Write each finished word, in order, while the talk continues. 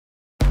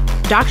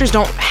doctors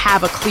don't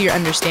have a clear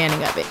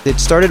understanding of it. It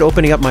started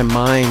opening up my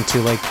mind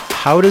to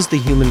how does the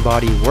human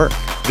body work?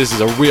 This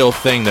is a real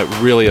thing that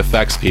really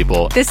affects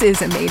people. This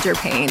is a major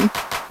pain.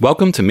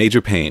 Welcome to Major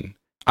Pain.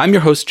 I'm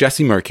your host,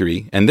 Jesse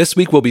Mercury, and this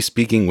week we'll be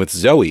speaking with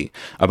Zoe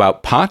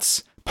about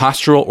POTS,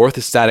 postural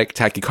orthostatic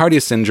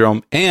tachycardia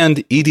syndrome,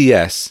 and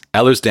EDS,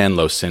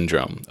 Ehlers-Danlos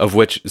syndrome, of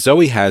which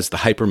Zoe has the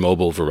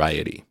hypermobile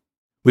variety.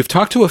 We've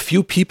talked to a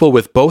few people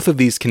with both of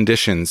these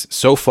conditions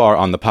so far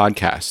on the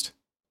podcast.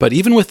 But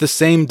even with the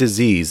same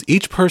disease,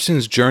 each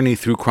person's journey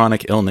through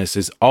chronic illness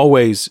is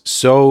always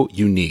so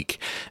unique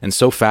and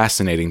so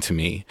fascinating to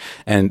me.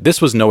 And this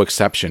was no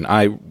exception.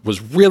 I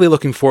was really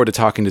looking forward to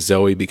talking to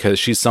Zoe because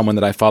she's someone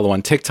that I follow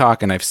on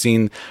TikTok, and I've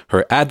seen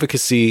her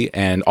advocacy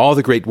and all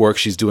the great work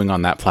she's doing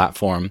on that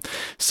platform.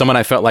 Someone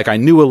I felt like I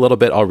knew a little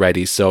bit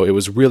already, so it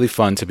was really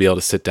fun to be able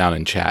to sit down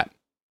and chat.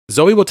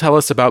 Zoe will tell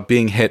us about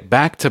being hit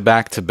back to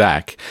back to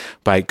back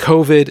by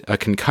COVID, a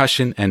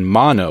concussion, and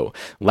mono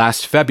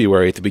last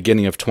February at the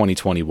beginning of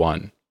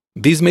 2021.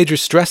 These major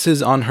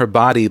stresses on her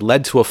body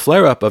led to a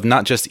flare-up of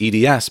not just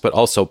EDS, but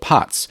also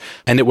POTS.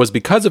 And it was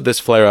because of this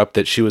flare-up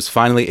that she was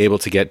finally able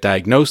to get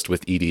diagnosed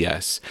with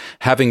EDS,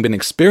 having been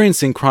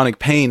experiencing chronic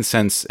pain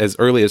since as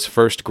early as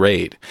first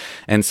grade.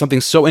 And something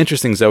so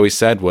interesting Zoe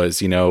said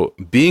was,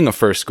 being a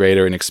first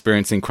grader and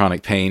experiencing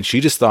chronic pain, she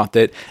just thought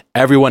that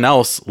everyone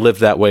else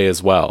lived that way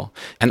as well.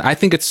 And I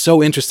think it's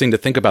so interesting to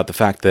think about the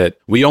fact that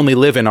we only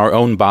live in our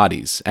own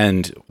bodies,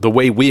 and the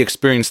way we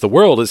experience the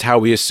world is how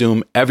we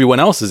assume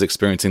everyone else is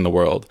experiencing the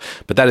world,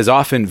 but that is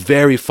often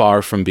very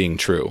far from being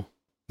true.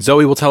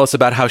 Zoe will tell us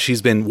about how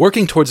she's been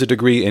working towards a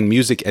degree in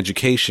music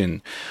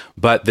education,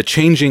 but the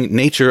changing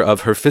nature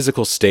of her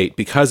physical state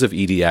because of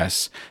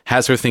EDS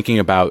has her thinking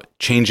about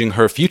changing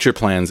her future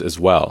plans as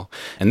well.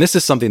 And this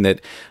is something that,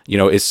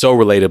 is so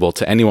relatable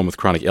to anyone with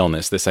chronic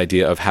illness, this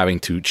idea of having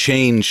to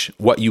change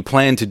what you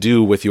plan to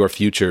do with your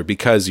future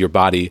because your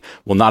body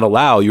will not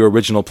allow your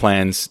original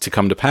plans to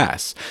come to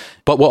pass.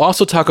 But we'll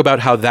also talk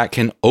about how that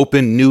can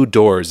open new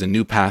doors and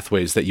new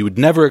pathways that you would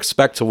never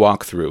expect to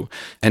walk through.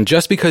 And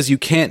just because you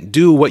can't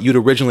do what you'd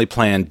originally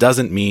planned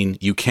doesn't mean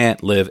you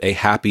can't live a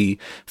happy,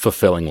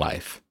 fulfilling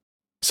life.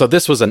 So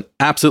this was an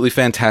absolutely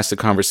fantastic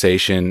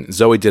conversation.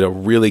 Zoe did a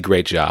really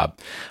great job.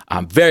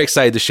 I'm very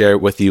excited to share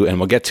it with you, and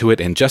we'll get to it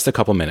in just a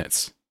couple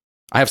minutes.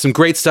 I have some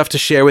great stuff to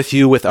share with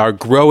you with our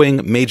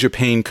growing Major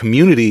Pain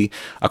community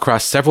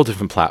across several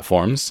different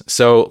platforms.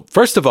 So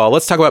first of all,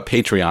 let's talk about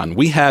Patreon.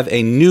 We have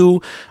a new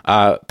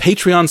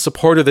Patreon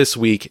supporter this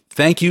week.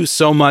 Thank you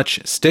so much,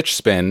 Stitch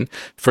Spin,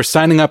 for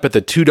signing up at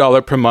the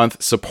 $2 per month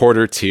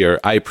supporter tier.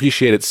 I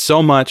appreciate it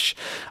so much.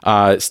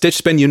 Stitch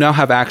Spin, you now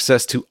have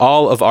access to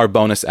all of our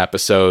bonus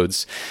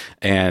episodes,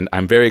 and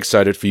I'm very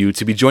excited for you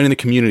to be joining the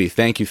community.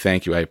 Thank you.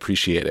 I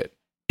appreciate it.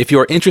 If you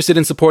are interested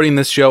in supporting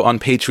this show on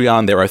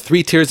Patreon, there are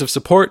 3 tiers of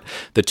support: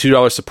 the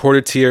 $2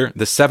 supporter tier,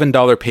 the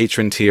 $7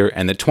 patron tier,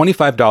 and the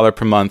 $25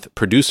 per month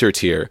producer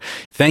tier.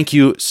 Thank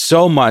you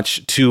so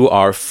much to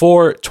our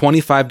 4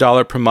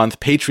 $25 per month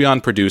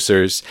Patreon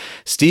producers,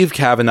 Steve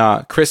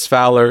Kavanaugh, Chris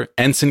Fowler,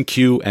 Ensign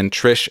Q, and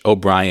Trish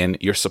O'Brien.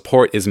 Your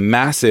support is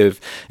massive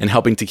in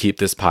helping to keep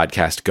this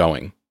podcast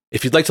going.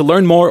 If you'd like to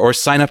learn more or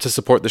sign up to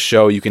support the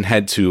show, you can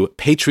head to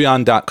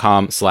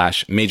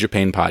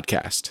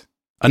patreon.com/majorpainpodcast.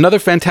 Another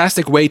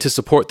fantastic way to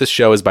support this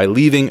show is by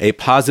leaving a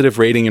positive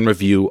rating and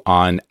review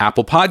on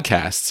Apple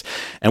Podcasts.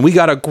 And we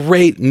got a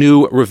great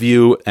new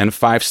review and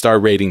 5-star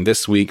rating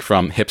this week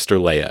from Hipster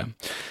Leia.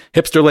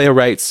 Hipster Leia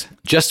writes,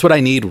 "Just what I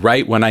need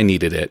right when I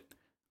needed it.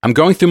 I'm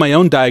going through my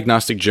own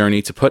diagnostic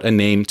journey to put a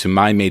name to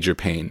my major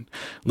pain.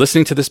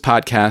 Listening to this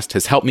podcast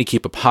has helped me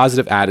keep a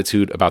positive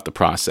attitude about the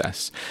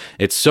process.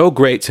 It's so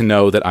great to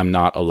know that I'm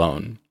not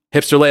alone."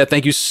 Hipster Leia,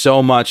 thank you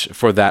so much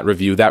for that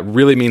review. That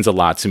really means a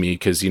lot to me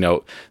because,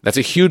 that's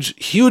a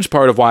huge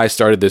part of why I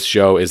started this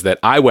show is that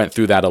I went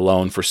through that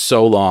alone for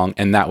so long,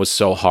 and that was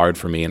so hard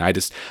for me. And I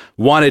just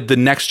wanted the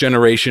next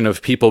generation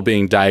of people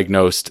being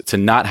diagnosed to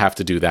not have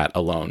to do that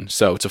alone.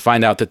 So to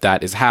find out that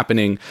that is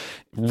happening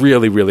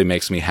really, really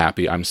makes me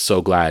happy. I'm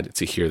so glad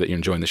to hear that you're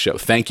enjoying the show.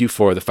 Thank you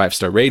for the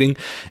 5-star rating.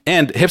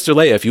 And Hipster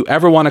Leia, if you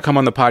ever want to come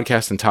on the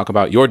podcast and talk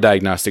about your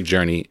diagnostic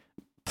journey,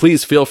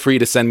 please feel free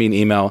to send me an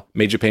email,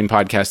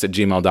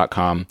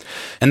 majorpainpodcast@gmail.com.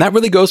 And that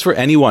really goes for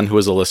anyone who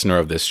is a listener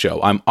of this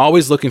show. I'm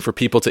always looking for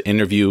people to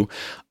interview.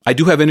 I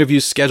do have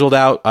interviews scheduled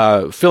out,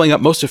 filling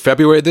up most of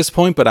February at this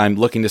point, but I'm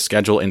looking to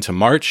schedule into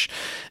March.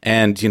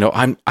 And,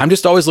 I'm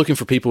just always looking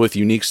for people with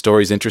unique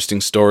stories,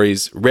 interesting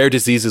stories, rare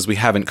diseases we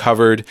haven't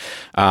covered,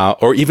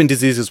 or even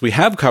diseases we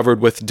have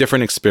covered with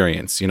different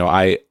experience.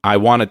 I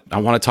want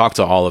to talk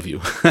to all of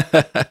you.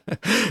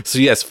 So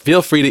yes,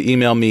 feel free to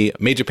email me,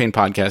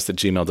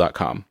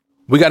 majorpainpodcast@gmail.com.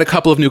 We got a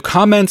couple of new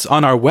comments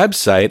on our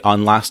website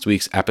on last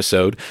week's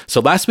episode.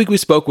 So last week we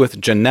spoke with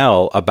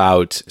Janelle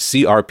about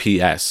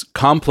CRPS,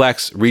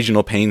 Complex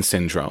Regional Pain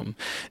Syndrome.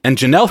 And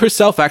Janelle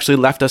herself actually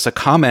left us a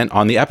comment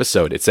on the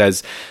episode. It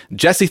says,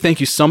 "Jesse,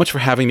 thank you so much for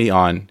having me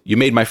on. You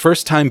made my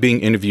first time being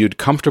interviewed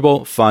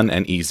comfortable, fun,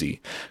 and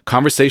easy.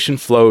 Conversation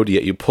flowed,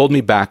 yet you pulled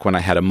me back when I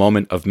had a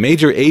moment of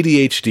major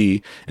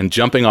ADHD and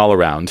jumping all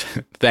around.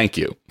 Thank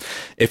you.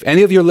 If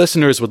any of your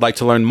listeners would like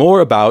to learn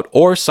more about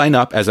or sign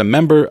up as a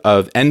member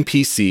of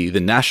NPC, the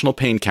National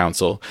Pain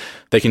Council,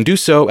 they can do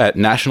so at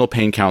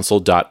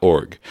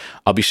nationalpaincouncil.org.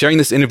 I'll be sharing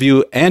this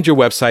interview and your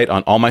website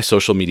on all my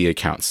social media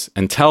accounts.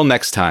 Until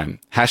next time,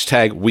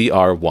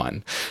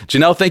 #WeAreOne.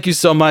 Janelle, thank you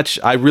so much.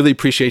 I really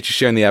appreciate you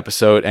sharing the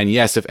episode. And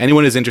yes, if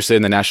anyone is interested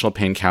in the National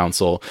Pain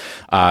Council,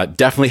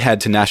 definitely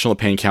head to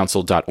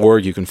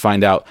nationalpaincouncil.org. You can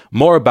find out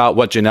more about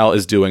what Janelle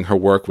is doing, her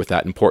work with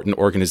that important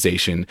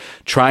organization,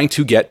 trying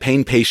to get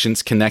pain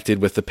patients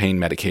connected with the pain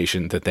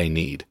medication that they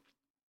need.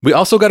 We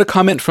also got a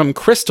comment from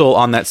Crystal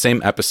on that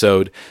same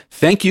episode.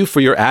 Thank you for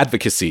your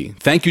advocacy.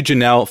 Thank you,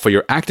 Janelle, for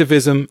your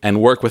activism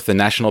and work with the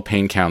National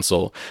Pain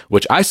Council,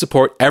 which I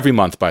support every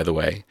month, by the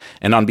way,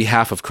 and on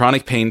behalf of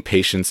chronic pain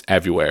patients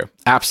everywhere.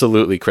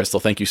 Absolutely, Crystal.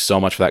 Thank you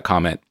so much for that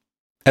comment.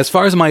 As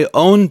far as my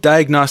own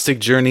diagnostic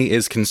journey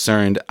is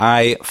concerned,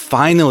 I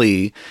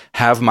finally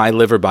have my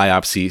liver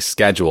biopsy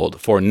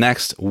scheduled for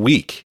next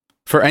week.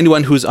 For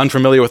anyone who's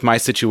unfamiliar with my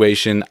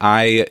situation,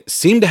 I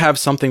seem to have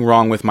something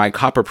wrong with my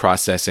copper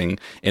processing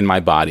in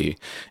my body,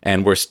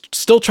 and we're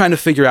still trying to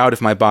figure out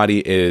if my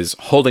body is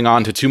holding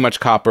on to too much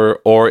copper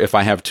or if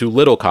I have too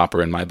little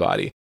copper in my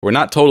body. We're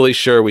not totally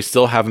sure. We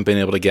still haven't been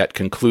able to get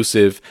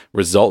conclusive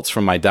results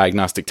from my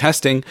diagnostic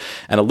testing,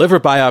 and a liver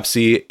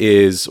biopsy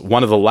is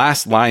one of the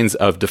last lines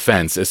of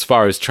defense as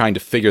far as trying to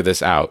figure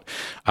this out.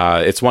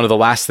 It's one of the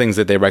last things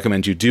that they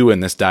recommend you do in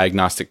this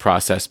diagnostic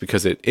process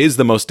because it is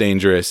the most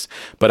dangerous,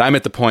 but I'm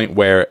at the point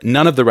where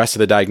none of the rest of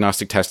the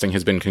diagnostic testing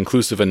has been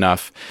conclusive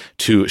enough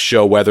to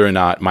show whether or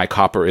not my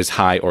copper is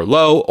high or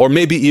low, or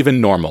maybe even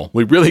normal.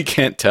 We really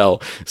can't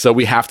tell, so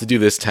we have to do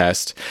this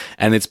test,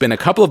 and it's been a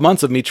couple of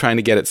months of me trying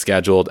to get it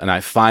scheduled, and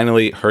I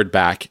finally heard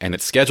back, and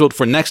it's scheduled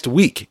for next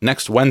week,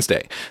 next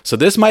Wednesday. So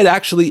this might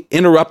actually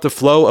interrupt the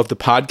flow of the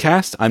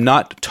podcast. I'm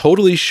not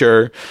totally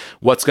sure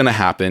what's going to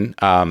happen.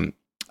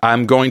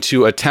 I'm going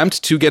to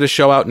attempt to get a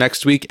show out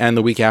next week and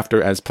the week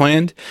after as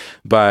planned.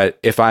 But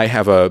if I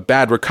have a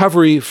bad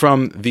recovery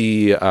from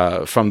the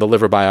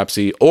liver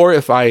biopsy, or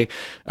if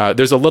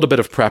there's a little bit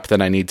of prep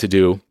that I need to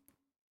do,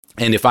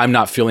 and if I'm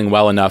not feeling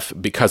well enough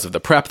because of the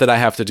prep that I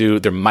have to do,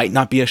 there might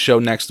not be a show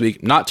next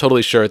week. Not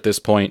totally sure at this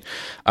point,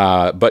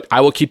 but I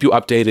will keep you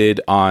updated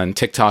on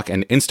TikTok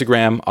and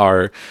Instagram,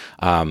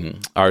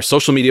 our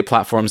social media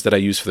platforms that I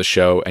use for the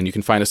show. And you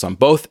can find us on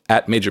both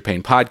at Major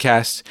Pain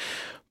Podcast.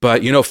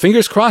 But,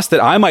 fingers crossed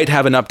that I might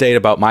have an update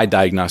about my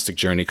diagnostic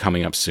journey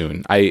coming up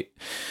soon.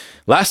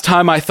 Last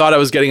time I thought I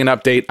was getting an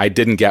update, I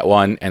didn't get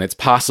one. And it's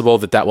possible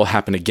that will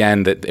happen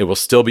again, that it will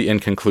still be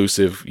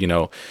inconclusive,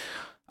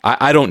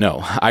 I don't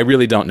know. I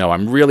really don't know.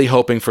 I'm really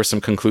hoping for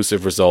some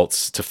conclusive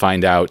results to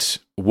find out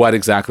what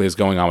exactly is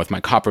going on with my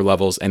copper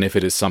levels and if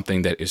it is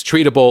something that is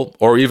treatable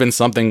or even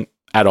something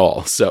at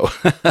all. So,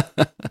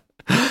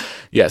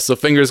 yeah, so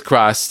fingers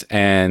crossed.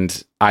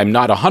 And I'm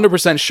not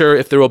 100% sure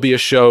if there will be a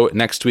show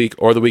next week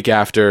or the week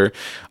after.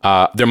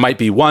 There might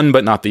be one,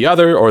 but not the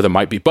other, or there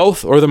might be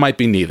both, or there might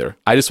be neither.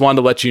 I just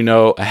wanted to let you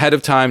know ahead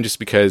of time just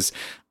because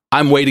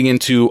I'm wading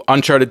into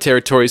uncharted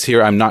territories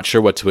here. I'm not sure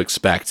what to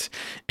expect.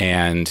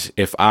 And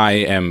if I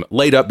am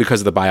laid up because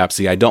of the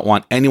biopsy, I don't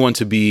want anyone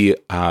to be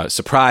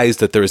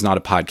surprised that there is not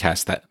a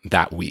podcast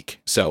that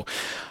week. So,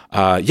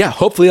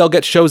 hopefully I'll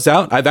get shows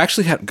out. I've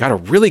actually got a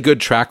really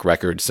good track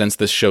record since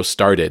this show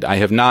started. I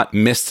have not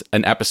missed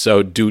an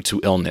episode due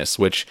to illness,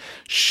 which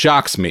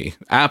shocks me,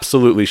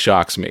 absolutely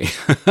shocks me.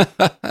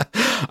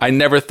 I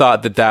never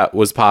thought that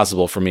was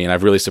possible for me, and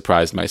I've really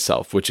surprised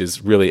myself, which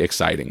is really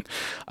exciting.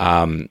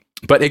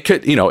 But it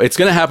could, it's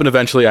going to happen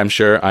eventually, I'm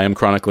sure. I am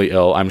chronically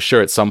ill. I'm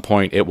sure at some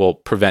point it will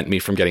prevent me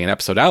from getting an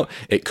episode out.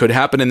 It could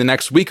happen in the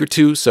next week or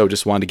two, so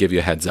just wanted to give you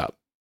a heads up.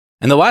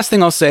 And the last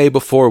thing I'll say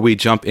before we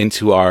jump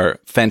into our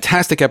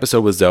fantastic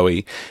episode with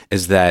Zoe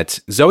is that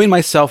Zoe and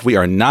myself, we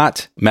are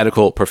not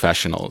medical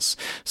professionals.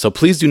 So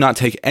please do not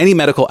take any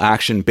medical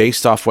action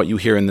based off what you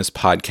hear in this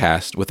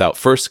podcast without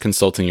first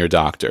consulting your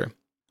doctor.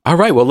 All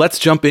right, well, let's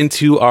jump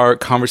into our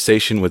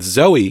conversation with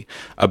Zoe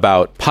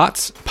about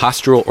POTS,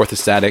 postural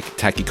orthostatic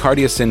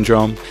tachycardia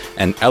syndrome,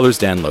 and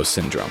Ehlers-Danlos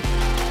syndrome.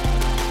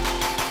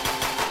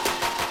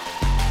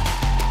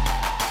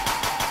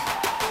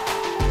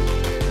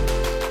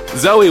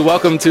 Zoe,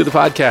 welcome to the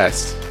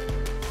podcast.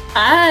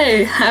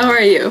 Hi, how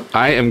are you?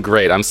 I am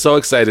great. I'm so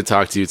excited to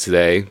talk to you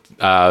today.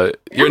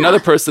 You're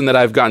another person that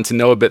I've gotten to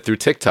know a bit through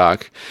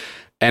TikTok.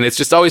 And it's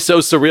just always so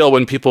surreal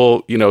when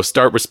people,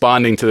 start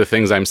responding to the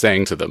things I'm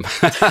saying to them.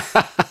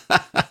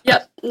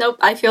 Yep. Nope.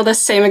 I feel the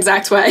same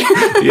exact way.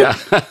 Yeah.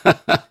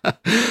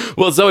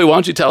 Well, Zoe, why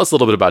don't you tell us a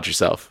little bit about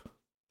yourself?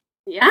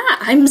 Yeah,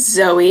 I'm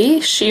Zoe,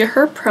 she,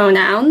 her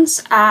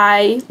pronouns.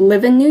 I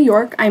live in New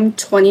York. I'm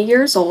 20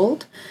 years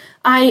old.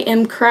 I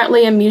am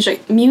currently a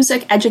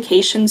music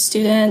education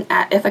student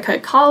at Ithaca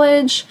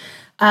College.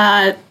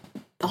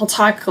 I'll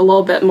talk a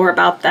little bit more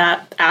about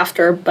that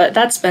after, but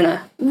that's been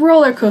a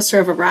roller coaster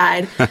of a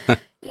ride.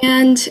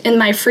 And in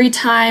my free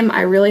time,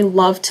 I really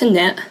love to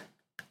knit.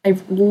 I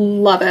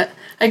love it.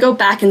 I go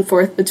back and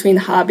forth between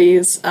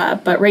hobbies,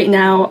 but right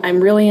now I'm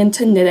really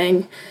into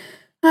knitting.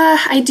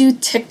 I do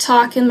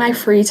TikTok in my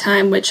free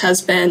time, which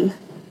has been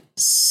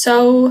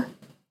so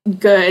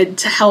good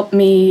to help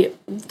me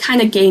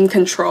kind of gain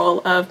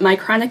control of my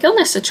chronic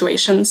illness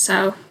situation.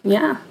 So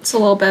yeah, it's a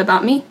little bit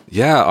about me.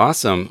 Yeah,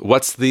 awesome.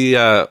 What's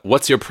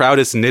your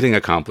proudest knitting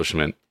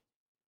accomplishment?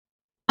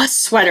 A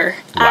sweater.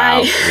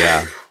 Wow.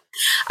 Yeah.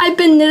 I've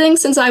been knitting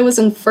since I was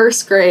in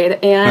first grade,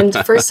 and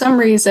for some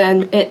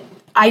reason,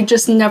 I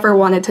just never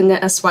wanted to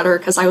knit a sweater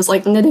because I was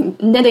like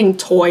knitting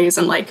toys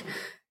and like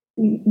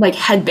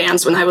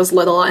headbands when I was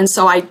little, and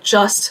so I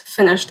just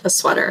finished a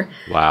sweater.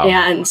 Wow.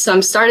 And so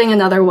I'm starting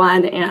another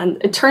one,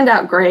 and it turned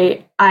out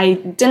great. I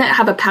didn't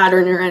have a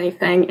pattern or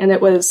anything, and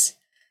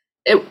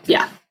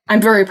yeah,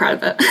 I'm very proud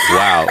of it.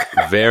 Wow,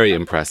 very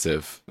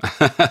impressive.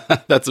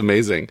 That's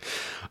amazing.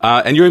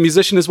 And you're a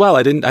musician as well.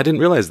 I didn't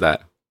realize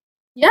that.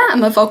 Yeah,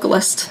 I'm a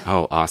vocalist.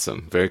 Oh,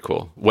 awesome. Very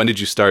cool. When did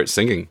you start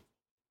singing?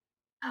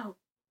 Oh,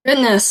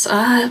 goodness.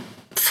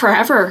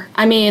 Forever.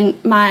 I mean,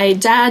 my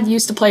dad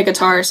used to play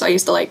guitar, so I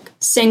used to like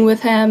sing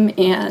with him,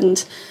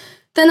 and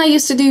then I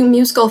used to do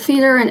musical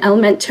theater in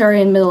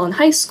elementary and middle and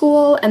high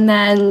school, and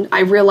then I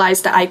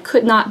realized that I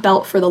could not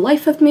belt for the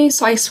life of me,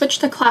 so I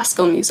switched to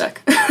classical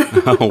music.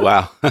 Oh,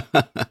 wow.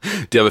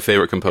 Do you have a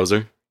favorite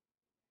composer?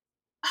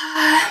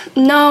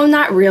 No,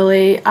 not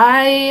really.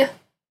 I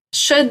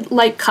should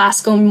like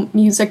classical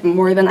music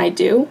more than I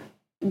do,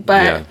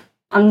 but Yeah.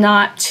 I'm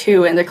not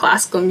too into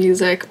classical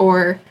music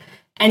or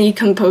any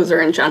composer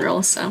in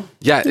general. So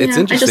Yeah, it's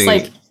interesting. I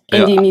just like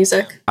indie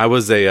music. I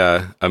was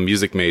a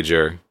music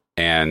major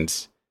and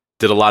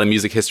did a lot of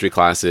music history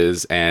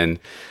classes, and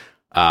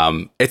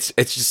it's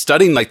just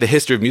studying like the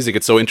history of music.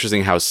 It's so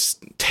interesting how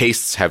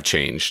tastes have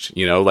changed.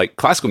 You know, like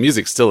classical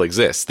music still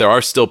exists. There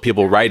are still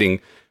people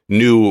writing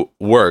new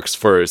works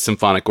for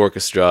symphonic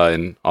orchestra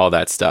and all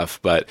that stuff,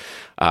 but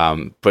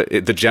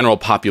the general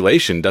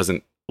population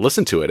doesn't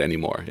listen to it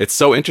anymore. It's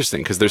so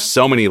interesting because there's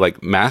so many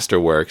like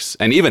masterworks,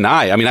 and even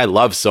I mean, I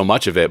love so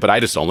much of it, but I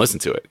just don't listen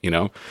to it. You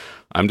know,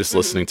 I'm just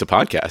listening to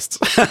podcasts.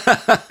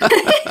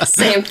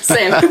 Same.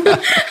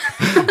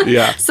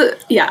 Yeah. So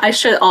yeah, I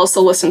should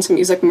also listen to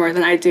music more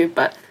than I do,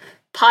 but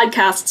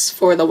podcasts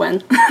for the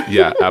win.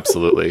 Yeah,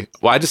 absolutely.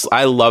 Well,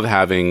 I love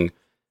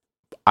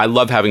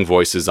having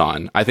voices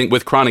on. I think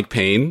with chronic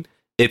pain,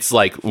 it's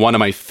like one of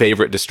my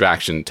favorite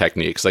distraction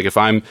techniques. Like if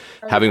I'm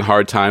having a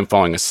hard time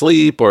falling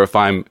asleep, or if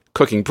I'm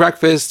cooking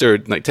breakfast or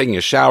like taking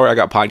a shower, I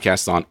got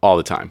podcasts on all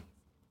the time.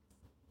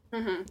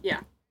 Mm-hmm,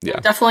 yeah. Yeah.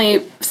 Definitely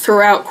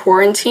throughout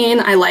quarantine,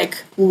 I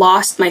like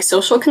lost my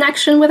social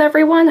connection with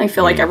everyone. I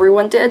feel like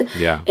everyone did.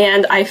 Yeah.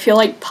 And I feel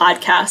like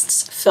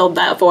podcasts filled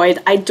that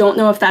void. I don't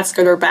know if that's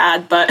good or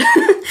bad, but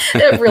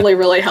it really,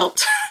 really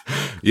helped.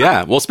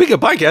 Yeah. Well, speaking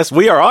of podcasts,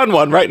 we are on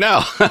one right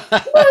now.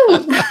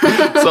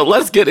 So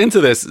let's get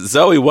into this.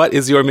 Zoe, what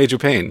is your major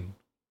pain?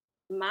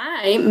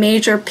 My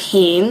major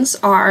pains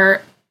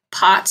are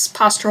POTS,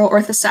 postural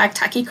orthostatic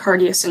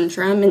tachycardia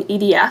syndrome, and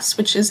EDS,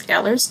 which is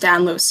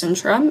Ehlers-Danlos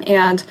syndrome.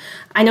 And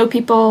I know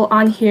people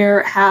on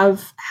here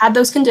have had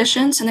those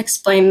conditions and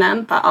explained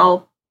them, but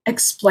I'll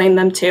explain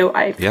them too.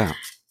 I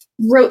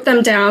wrote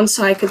them down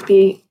so I could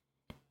be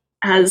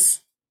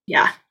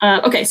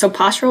okay, so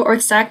postural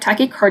orthostatic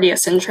tachycardia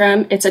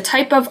syndrome, it's a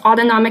type of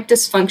autonomic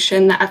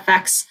dysfunction that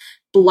affects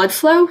blood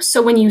flow.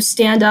 So when you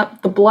stand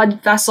up, the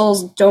blood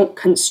vessels don't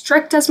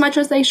constrict as much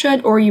as they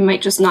should, or you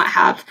might just not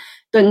have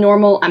the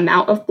normal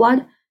amount of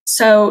blood.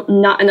 So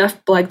not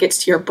enough blood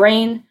gets to your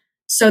brain.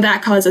 So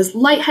that causes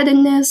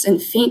lightheadedness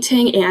and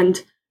fainting and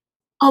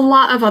a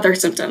lot of other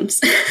symptoms.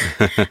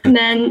 And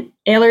then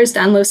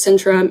Ehlers-Danlos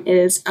syndrome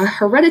is a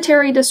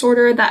hereditary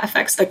disorder that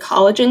affects the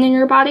collagen in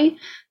your body.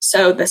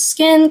 So the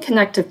skin,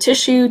 connective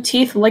tissue,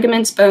 teeth,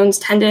 ligaments, bones,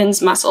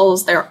 tendons,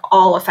 muscles, they're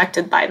all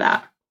affected by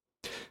that.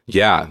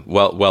 Yeah,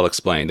 well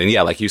explained. And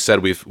yeah, like you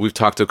said, we've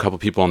talked to a couple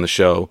people on the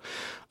show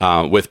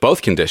with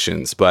both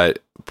conditions, but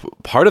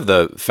part of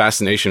the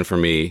fascination for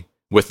me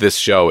with this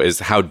show is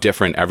how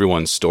different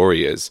everyone's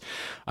story is.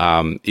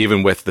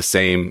 Even with the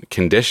same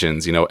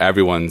conditions, you know,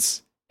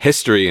 everyone's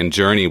history and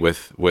journey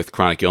with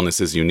chronic illness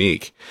is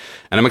unique.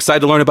 And I'm excited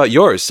to learn about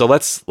yours. So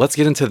let's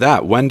get into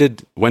that. When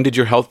did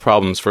your health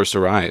problems first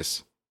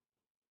arise?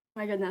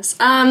 My goodness.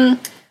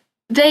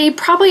 They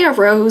probably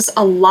arose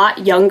a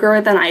lot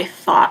younger than I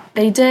thought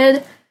they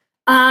did.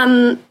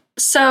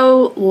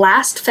 So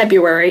last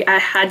February, I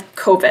had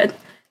COVID.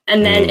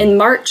 And then in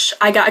March,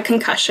 I got a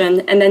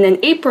concussion. And then in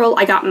April,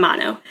 I got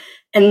mono.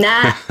 And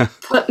that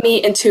put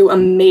me into a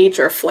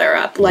major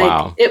flare-up.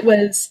 Like, It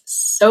was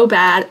so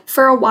bad.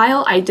 For a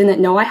while, I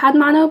didn't know I had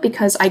mono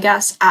because I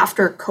guess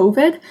after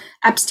COVID,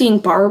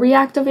 Epstein-Barr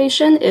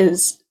reactivation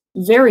is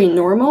very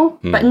normal.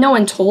 But no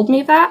one told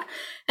me that.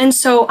 And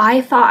so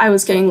I thought I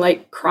was getting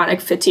like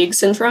chronic fatigue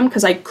syndrome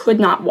because I could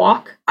not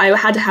walk. I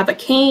had to have a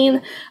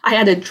cane. I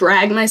had to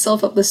drag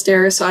myself up the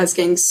stairs. So I was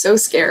getting so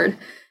scared.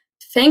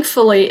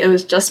 Thankfully, it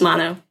was just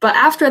mono. But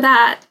after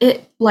that,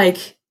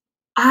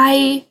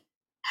 I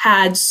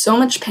had so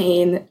much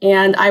pain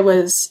and I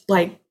was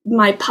like,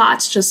 my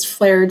POTS just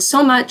flared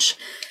so much.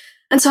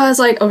 And so I was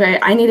like, okay,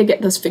 I need to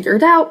get this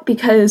figured out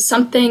because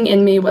something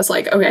in me was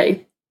like,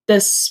 okay,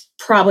 this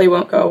probably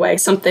won't go away.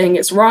 Something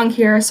is wrong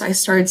here. So I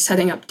started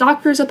setting up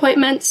doctor's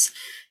appointments.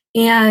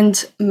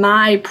 And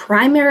my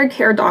primary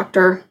care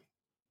doctor,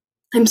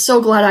 I'm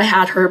so glad I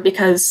had her,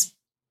 because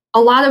a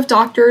lot of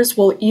doctors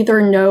will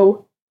either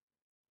know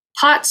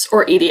POTS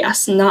or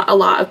EDS. Not a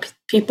lot of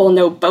people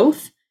know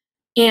both.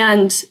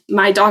 And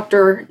my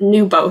doctor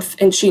knew both,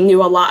 and she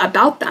knew a lot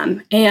about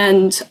them.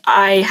 And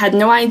I had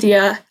no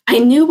idea. I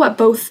knew what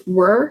both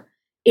were,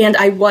 and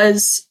I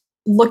was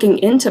looking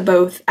into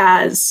both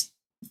as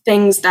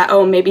things that,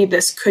 oh, maybe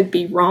this could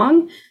be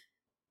wrong,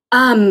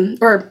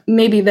 or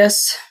maybe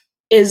this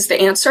is the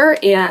answer.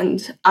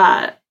 And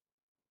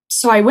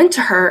so I went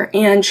to her,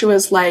 and she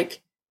was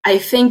like, I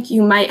think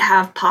you might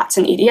have POTS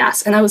and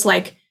EDS. And I was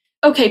like,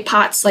 okay,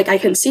 POTS, like I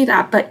can see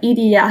that, but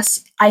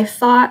EDS, I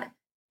thought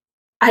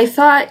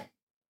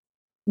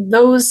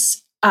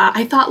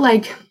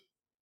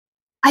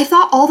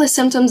all the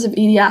symptoms of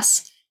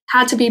EDS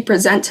had to be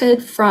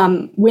presented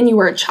from when you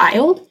were a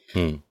child.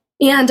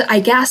 And I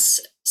guess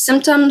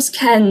symptoms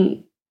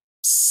can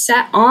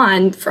set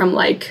on from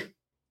like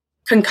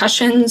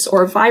concussions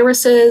or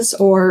viruses,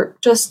 or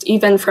just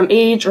even from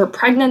age or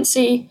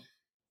pregnancy.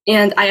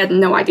 And I had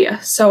no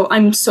idea. So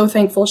I'm so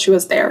thankful she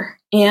was there.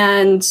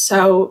 And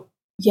so,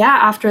 yeah,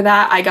 after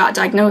that, I got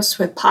diagnosed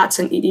with POTS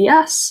and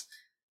EDS.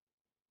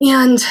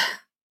 And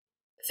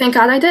thank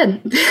God I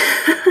did.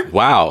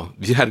 Wow.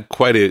 You had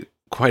quite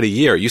a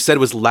year. You said it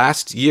was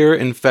last year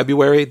in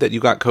February that you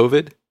got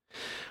COVID?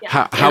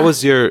 Yeah, how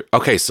was your...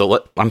 Okay,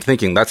 so I'm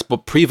thinking that's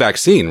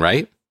pre-vaccine,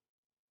 right?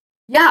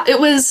 Yeah, it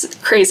was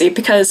crazy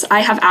because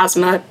I have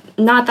asthma.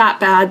 Not that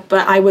bad,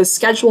 but I was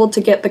scheduled to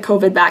get the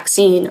COVID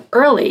vaccine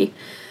early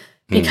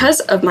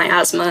because of my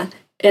asthma.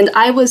 And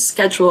I was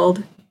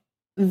scheduled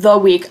the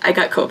week I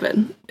got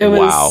COVID. It was...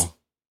 Wow.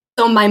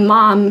 So my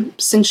mom,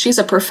 since she's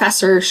a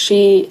professor,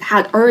 she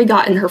had already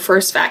gotten her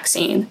first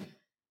vaccine.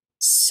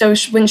 So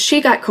when she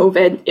got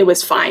COVID, it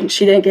was fine.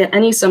 She didn't get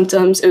any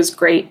symptoms. It was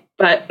great.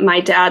 But my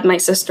dad, my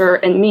sister,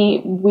 and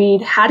me, we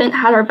hadn't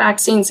had our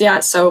vaccines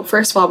yet. So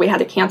first of all, we had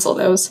to cancel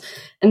those.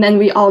 And then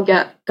we all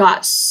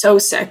got so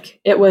sick.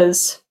 It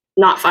was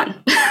not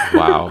fun.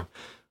 Wow.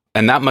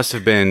 And that must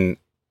have been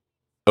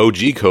OG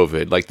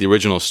COVID, like the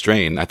original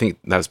strain. I think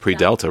that was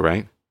pre-Delta,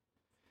 right?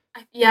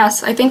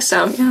 Yes, I think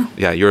so. Yeah.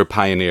 Yeah, you're a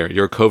pioneer.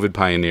 You're a COVID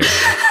pioneer.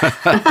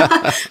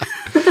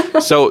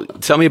 So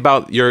tell me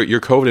about your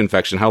COVID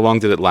infection. How long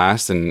did it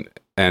last,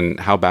 and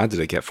how bad did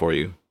it get for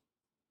you?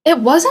 It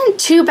wasn't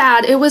too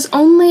bad. It was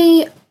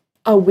only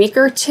a week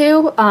or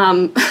two.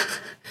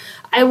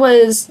 I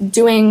was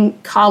doing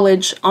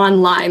college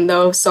online,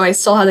 though, so I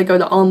still had to go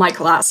to all my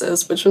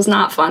classes, which was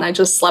not fun. I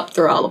just slept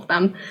through all of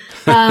them.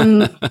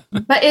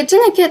 But it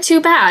didn't get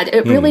too bad.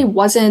 It really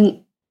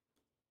wasn't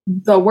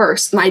the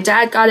worst. My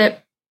dad got it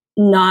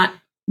not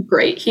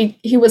great.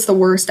 He was the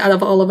worst out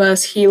of all of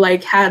us. He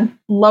had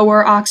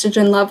lower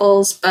oxygen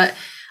levels, but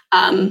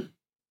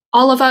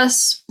all of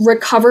us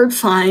recovered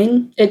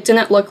fine. It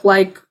didn't look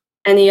like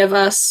any of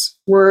us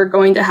were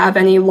going to have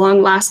any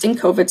long-lasting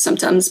COVID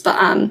symptoms, but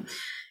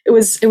it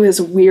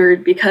was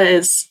weird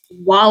because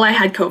while I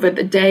had COVID,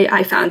 the day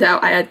I found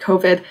out I had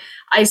COVID,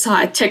 I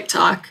saw a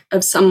TikTok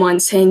of someone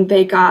saying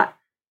they got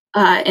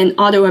an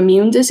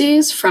autoimmune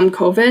disease from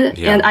COVID.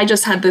 Yeah. And I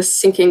just had this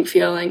sinking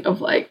feeling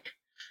of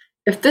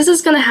if this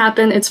is going to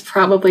happen, it's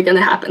probably going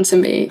to happen to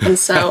me. And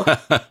so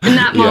in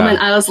that moment,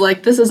 I was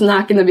like, this is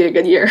not going to be a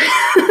good year.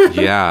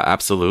 Yeah,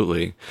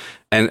 absolutely.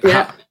 And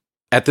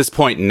at this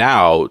point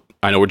now,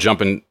 I know we're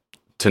jumping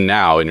to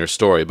now in your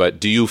story, but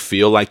do you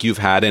feel like you've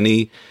had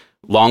any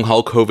long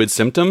haul COVID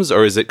symptoms,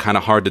 or is it kind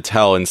of hard to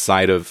tell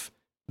inside of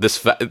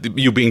this,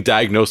 you being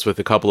diagnosed with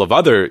a couple of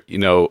other,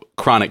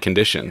 chronic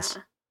conditions?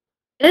 Yeah.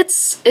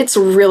 It's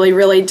really,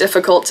 really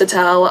difficult to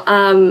tell.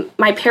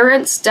 My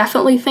parents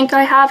definitely think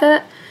I have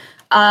it.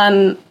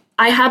 I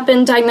have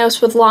been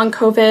diagnosed with long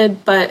COVID,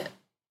 but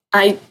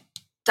I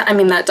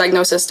mean, that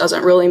diagnosis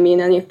doesn't really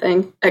mean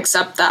anything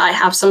except that I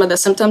have some of the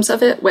symptoms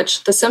of it,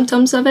 which the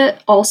symptoms of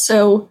it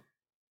also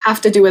have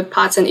to do with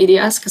POTS and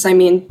EDS, because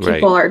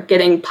people are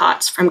getting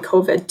POTS from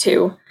COVID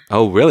too.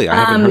 Oh, really? I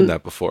haven't heard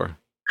that before.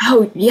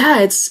 Oh, yeah.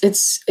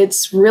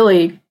 It's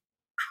really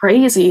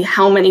crazy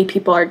how many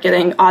people are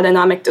getting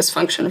autonomic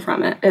dysfunction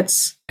from it.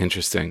 It's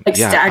interesting.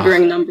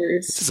 Staggering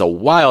numbers. This is a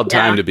wild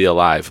time to be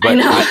alive. But I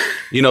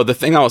know. The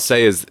thing I'll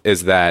say is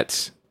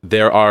that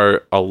there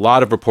are a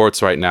lot of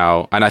reports right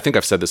now, and I think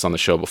I've said this on the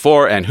show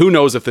before, and who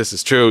knows if this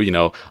is true.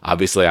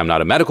 Obviously I'm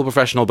not a medical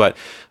professional, but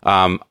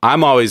I'm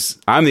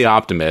the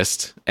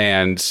optimist,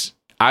 and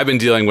I've been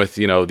dealing with,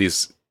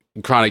 these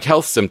chronic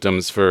health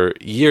symptoms for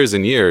years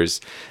and years.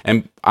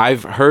 And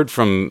I've heard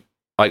from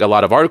a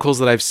lot of articles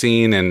that I've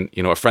seen, and,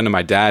 a friend of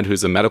my dad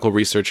who's a medical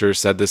researcher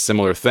said this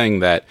similar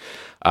thing, that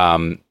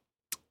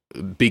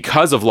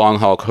because of long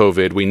haul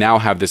COVID, we now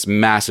have this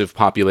massive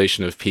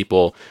population of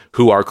people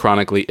who are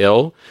chronically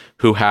ill,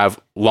 who have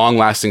long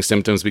lasting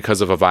symptoms because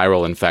of a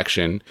viral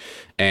infection.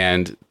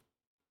 And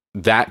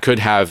that could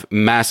have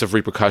massive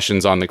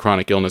repercussions on the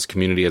chronic illness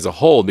community as a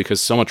whole, because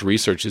so much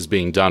research is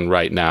being done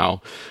right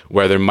now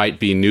where there might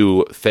be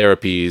new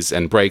therapies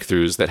and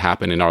breakthroughs that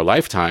happen in our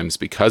lifetimes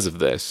because of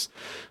this.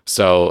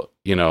 So,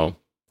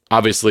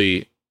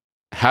 obviously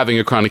having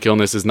a chronic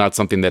illness is not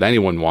something that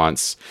anyone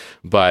wants,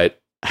 but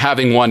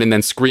having one and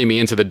then screaming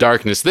into the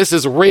darkness, "This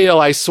is real,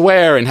 I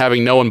swear," and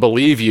having no one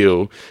believe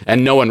you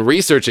and no one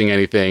researching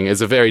anything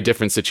is a very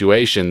different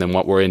situation than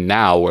what we're in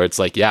now, where it's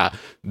like, yeah,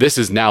 this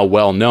is now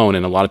well known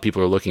and a lot of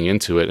people are looking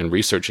into it and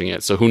researching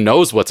it. So who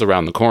knows what's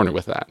around the corner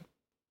with that?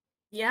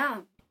 Yeah.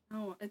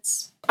 Oh,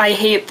 I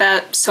hate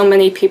that so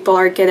many people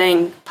are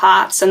getting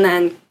POTS and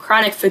then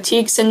chronic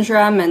fatigue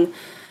syndrome. And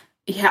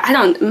yeah,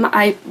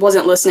 I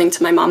wasn't listening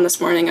to my mom this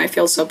morning. I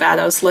feel so bad.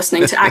 I was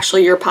listening to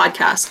actually your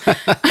podcast.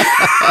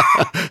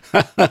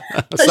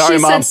 Sorry,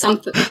 Mom.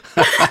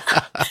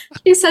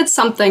 She said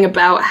something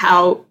about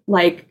how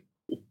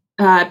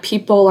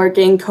people are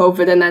getting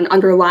COVID and then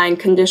underlying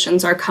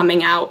conditions are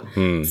coming out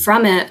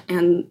from it.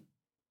 And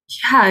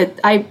yeah,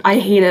 I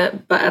hate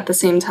it, but at the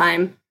same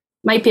time,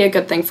 might be a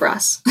good thing for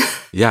us.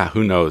 Yeah,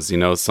 who knows?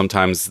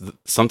 Sometimes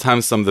some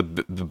of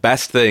the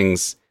best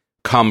things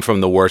come from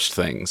the worst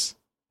things.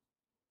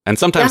 And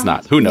sometimes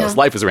not. Who knows? Yeah.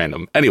 Life is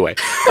random. Anyway.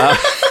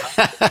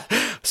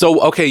 So,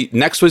 okay,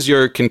 next was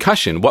your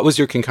concussion. What was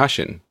your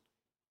concussion?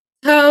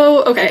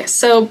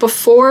 So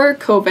before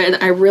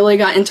COVID, I really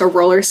got into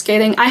roller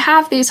skating. I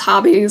have these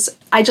hobbies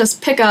I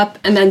just pick up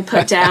and then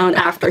put down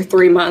after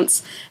 3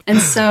 months. And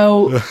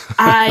so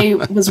I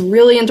was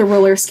really into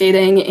roller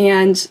skating,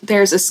 and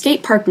there's a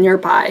skate park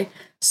nearby.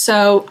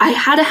 So I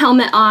had a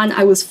helmet on.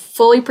 I was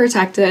fully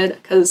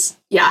protected because,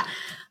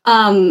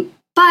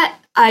 but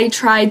I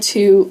tried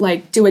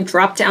to do a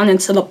drop down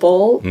into the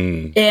bowl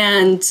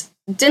and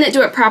didn't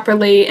do it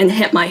properly and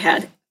hit my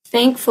head.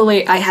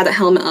 Thankfully, I had a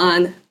helmet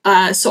on,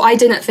 so I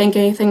didn't think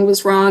anything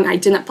was wrong. I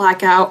didn't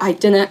black out. I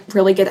didn't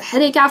really get a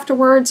headache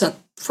afterwards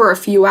for a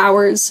few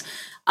hours.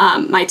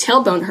 My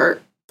tailbone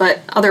hurt,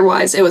 but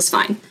otherwise it was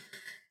fine.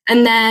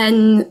 And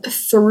then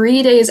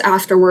 3 days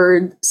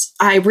afterwards,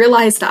 I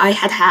realized that I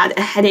had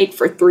a headache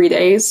for 3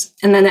 days,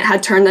 and then it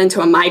had turned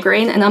into a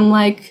migraine. And I'm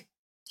like,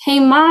 "Hey,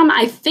 Mom,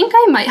 I think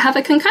I might have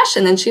a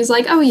concussion." And she's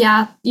like, "Oh,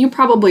 yeah, you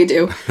probably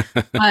do."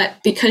 But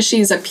because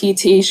she's a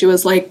PT, she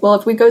was like, "Well,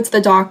 if we go to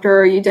the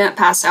doctor, you didn't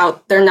pass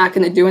out, they're not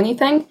going to do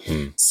anything."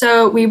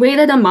 So we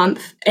waited a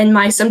month, and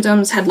my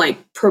symptoms had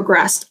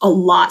progressed a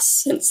lot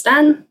since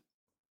then.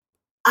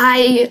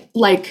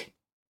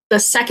 The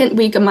second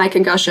week of my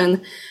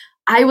concussion,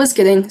 I was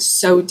getting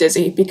so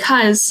dizzy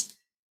because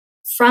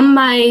from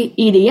my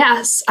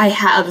EDS, I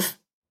have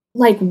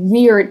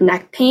weird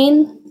neck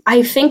pain.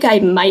 I think I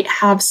might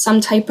have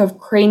some type of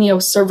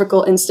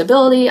craniocervical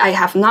instability. I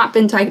have not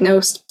been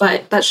diagnosed,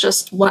 but that's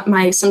just what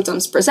my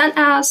symptoms present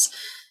as.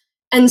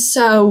 And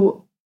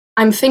so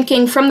I'm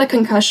thinking from the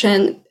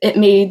concussion, it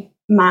made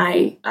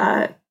my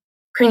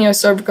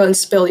craniocervical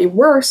instability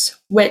worse,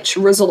 which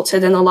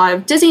resulted in a lot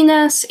of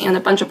dizziness and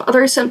a bunch of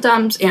other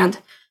symptoms. And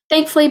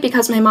thankfully,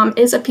 because my mom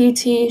is a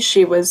PT,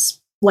 she was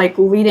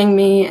leading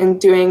me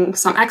and doing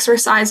some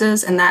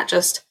exercises, and that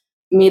just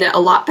made it a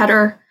lot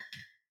better.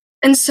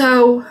 And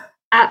so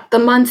at the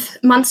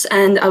month's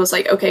end, I was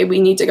like, okay,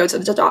 we need to go to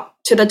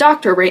the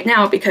doctor right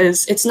now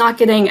because it's not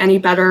getting any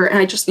better, and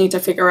I just need to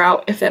figure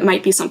out if it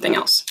might be something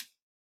else.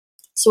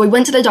 So we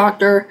went to the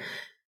doctor,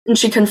 and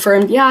she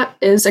confirmed, yeah,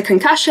 it is a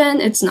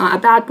concussion. It's not a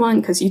bad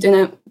one because you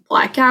didn't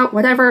black out,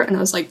 whatever. And I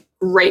was like,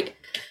 great.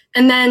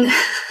 And then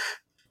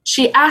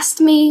she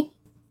asked me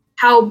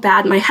how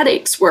bad my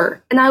headaches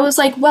were. And I was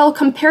like, well,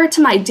 compared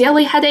to my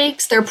daily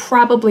headaches, they're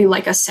probably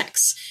a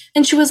 6.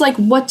 And she was like,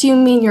 "What do you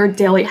mean your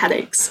daily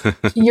headaches?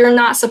 You're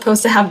not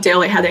supposed to have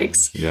daily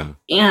headaches." Yeah.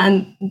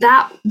 And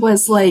that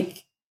was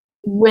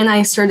when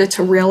I started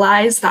to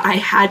realize that I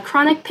had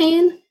chronic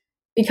pain,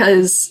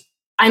 because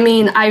I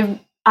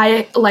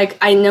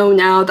know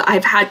now that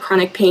I've had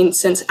chronic pain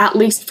since at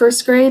least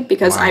first grade,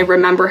 because I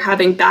remember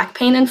having back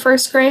pain in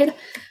first grade.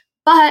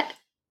 But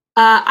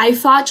I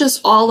thought just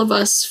all of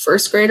us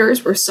first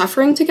graders were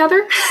suffering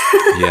together.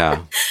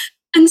 Yeah.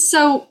 And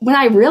so when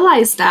I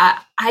realized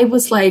that, I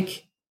was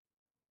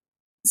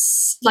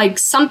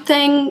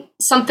something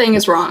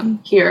is wrong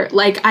here.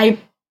 I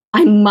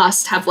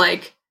must have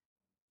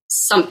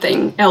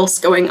something else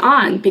going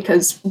on,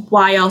 because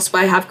why else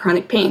would I have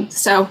chronic pain?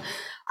 So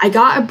I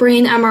got a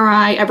brain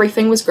MRI.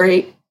 Everything was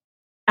great,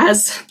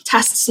 as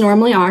tests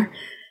normally are.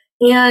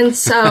 And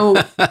so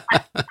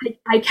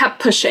I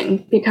kept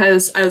pushing,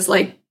 because I was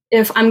like,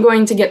 if I'm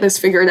going to get this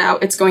figured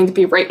out, it's going to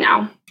be right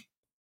now.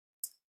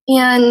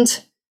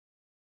 And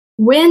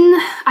when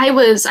I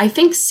was, I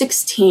think,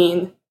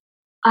 16,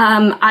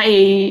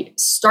 I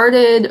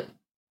started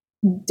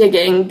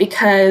digging,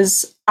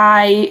 because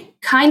I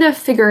kind of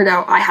figured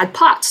out I had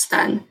POTS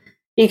then,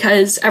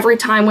 because every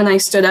time when I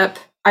stood up,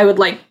 I would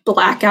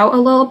black out a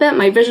little bit.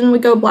 My vision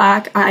would go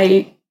black.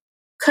 I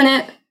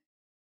couldn't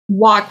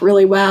walk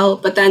really well,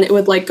 but then it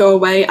would go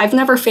away. I've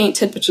never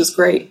fainted, which is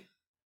great.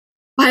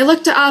 But I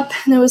looked it up,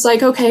 and it was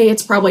okay,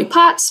 it's probably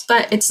POTS,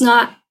 but it's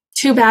not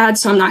too bad,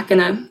 so I'm not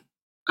gonna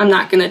I'm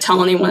not going to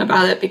tell anyone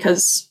about it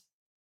because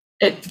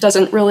it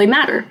doesn't really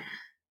matter.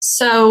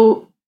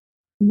 So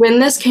when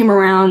this came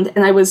around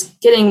and I was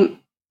getting,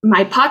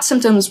 my POTS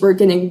symptoms were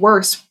getting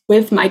worse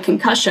with my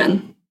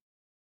concussion,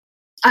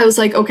 I was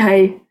like,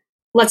 okay,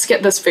 let's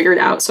get this figured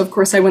out. So of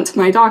course I went to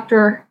my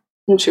doctor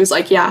and she was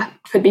like, yeah,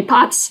 could be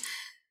POTS.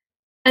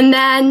 And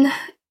then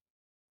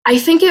I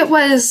think it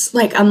was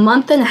like a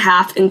month and a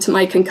half into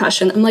my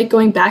concussion. I'm like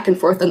going back and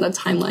forth on the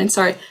timeline,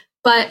 sorry.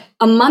 But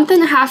a month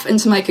and a half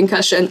into my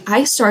concussion,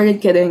 I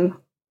started getting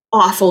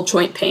awful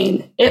joint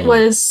pain. It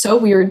was so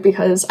weird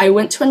because I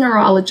went to a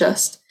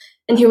neurologist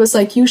and he was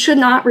like, you should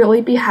not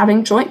really be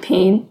having joint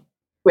pain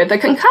with a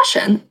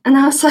concussion. And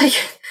I was like,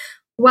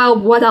 well,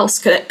 what else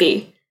could it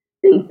be?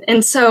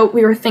 And so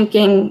we were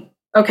thinking,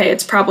 okay,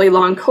 it's probably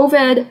long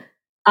COVID.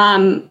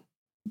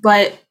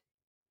 But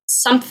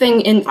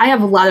something in, I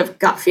have a lot of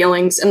gut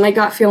feelings, and my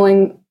gut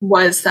feeling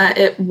was that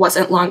it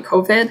wasn't long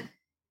COVID.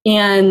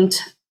 And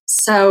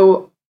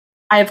so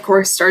I, of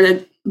course,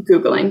 started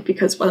Googling,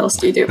 because what else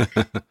do you do?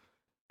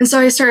 And so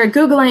I started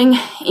Googling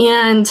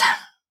and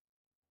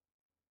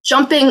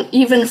jumping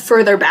even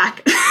further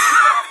back.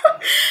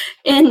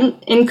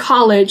 In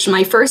college,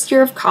 my first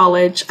year of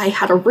college, I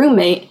had a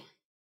roommate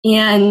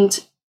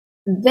and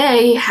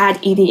they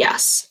had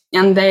EDS,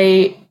 and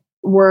they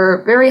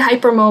were very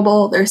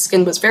hypermobile. Their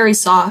skin was very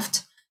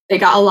soft. They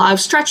got a lot of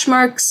stretch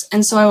marks.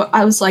 And so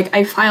I was like,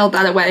 I filed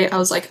that away. I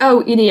was like,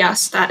 oh,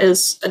 EDS, that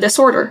is a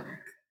disorder.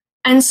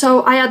 And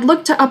so I had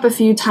looked it up a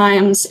few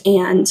times,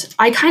 and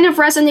I kind of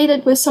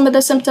resonated with some of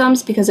the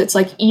symptoms because it's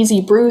like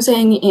easy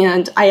bruising,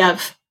 and I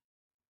have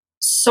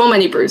so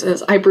many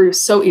bruises. I bruise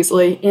so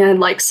easily, and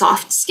like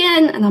soft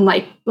skin. And I'm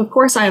like, of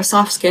course I have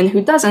soft skin.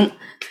 Who doesn't?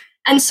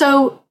 And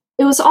so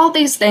it was all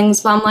these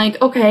things, but I'm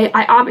like, okay,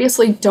 I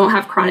obviously don't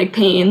have chronic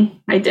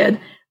pain. I did,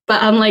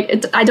 but I'm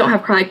like, I don't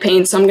have chronic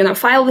pain, so I'm going to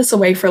file this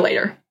away for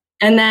later.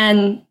 And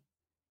then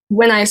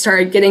when I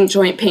started getting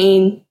joint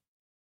pain,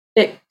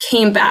 it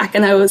came back,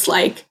 and I was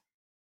like,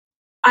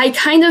 I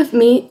kind of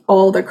meet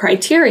all the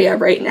criteria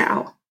right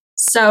now,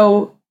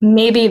 so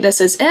maybe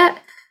this is it.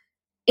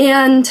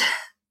 And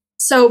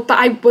so, but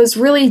I was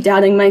really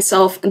doubting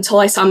myself until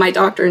I saw my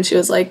doctor, and she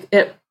was like,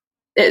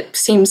 it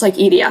seems like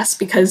EDS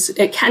because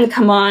it can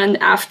come on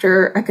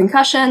after a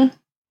concussion.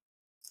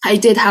 I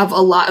did have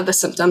a lot of the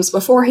symptoms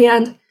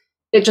beforehand.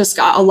 It just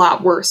got a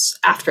lot worse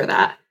after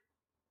that.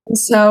 And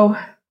so,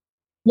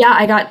 yeah,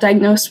 I got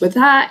diagnosed with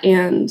that,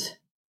 and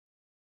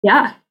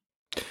yeah.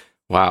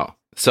 Wow.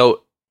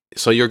 So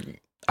it's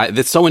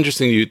so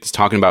interesting you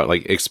talking about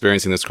like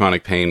experiencing this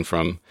chronic pain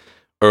from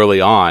early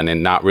on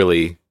and not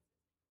really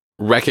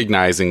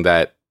recognizing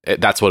that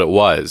that's what it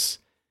was.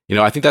 You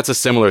know, I think that's a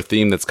similar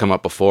theme that's come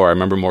up before. I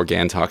remember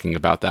Morgan talking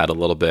about that a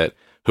little bit,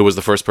 who was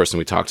the first person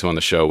we talked to on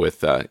the show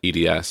with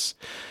EDS,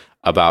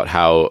 about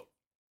how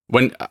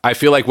when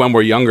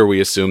we're younger,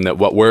 we assume that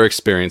what we're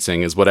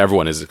experiencing is what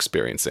everyone is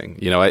experiencing.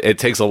 You know, it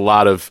takes a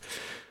lot of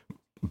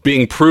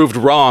being proved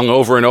wrong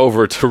over and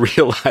over to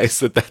realize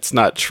that that's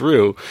not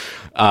true.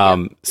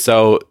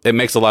 So it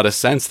makes a lot of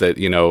sense that,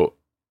 you know,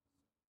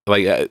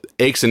 like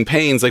aches and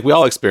pains, like we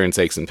all experience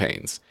aches and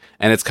pains.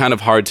 And it's kind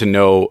of hard to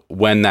know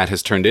when that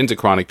has turned into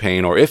chronic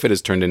pain or if it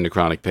has turned into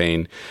chronic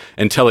pain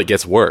until it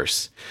gets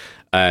worse.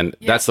 And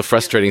that's the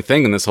frustrating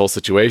thing in this whole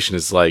situation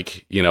is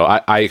like, you know,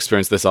 I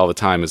experience this all the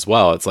time as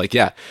well. It's like,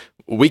 yeah,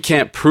 we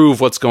can't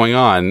prove what's going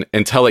on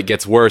until it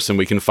gets worse and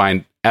we can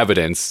find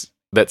evidence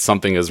that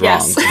something is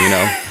wrong, you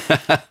know?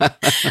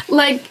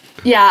 Like,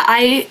 yeah,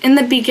 in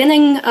the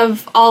beginning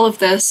of all of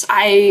this,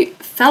 I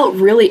felt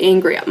really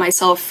angry at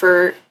myself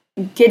for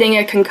getting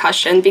a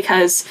concussion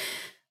because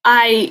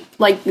I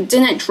like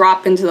didn't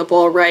drop into the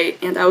bowl right.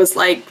 And I was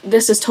like,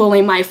 this is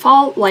totally my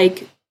fault.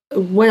 Like,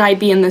 would I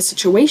be in this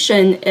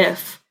situation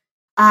if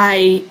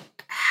I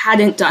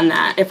hadn't done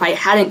that, if I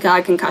hadn't got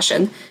a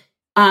concussion?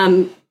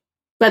 But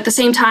at the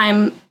same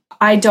time,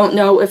 I don't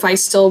know if I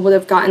still would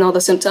have gotten all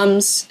the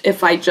symptoms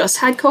if I just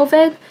had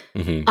COVID.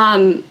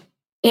 Mm-hmm.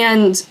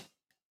 And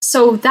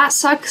so that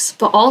sucks.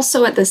 But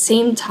also at the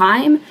same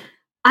time,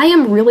 I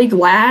am really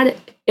glad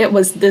it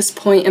was this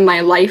point in my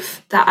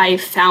life that I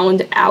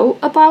found out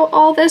about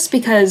all this,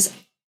 because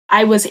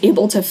I was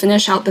able to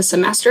finish out the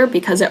semester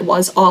because it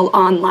was all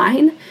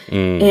online.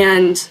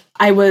 And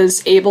I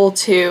was able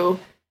to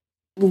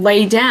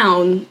lay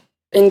down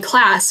in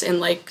class and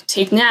like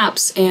take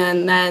naps,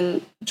 and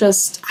then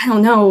just, I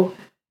don't know.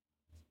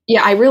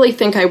 Yeah, I really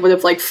think I would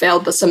have like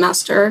failed the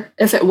semester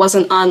if it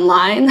wasn't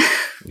online.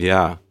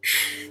 Yeah.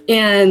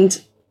 And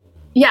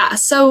yeah,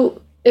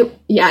 so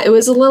it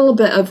was a little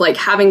bit of like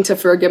having to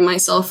forgive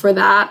myself for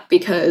that,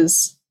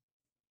 because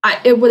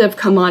it would have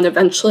come on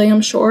eventually,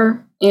 I'm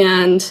sure.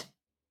 And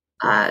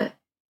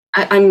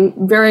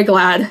I'm very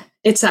glad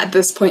it's at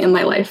this point in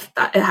my life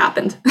that it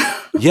happened.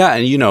 Yeah,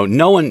 and you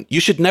know, you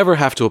should never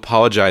have to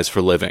apologize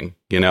for living,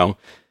 you know?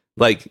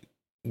 Like,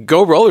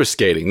 go roller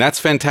skating. That's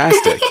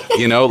fantastic.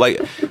 You know, like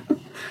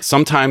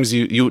sometimes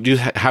you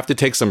have to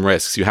take some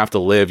risks. You have to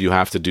live, you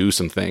have to do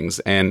some things.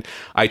 And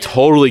I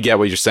totally get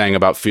what you're saying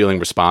about feeling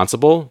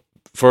responsible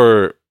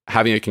for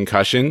having a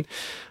concussion.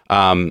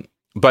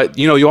 But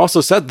you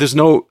also said there's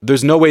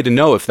no way to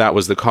know if that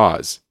was the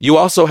cause. You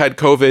also had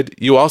COVID.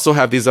 You also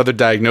have these other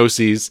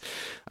diagnoses.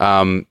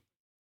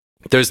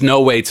 There's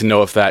no way to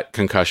know if that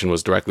concussion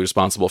was directly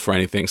responsible for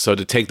anything. So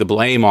to take the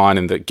blame on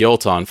and the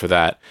guilt on for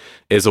that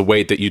is a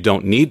weight that you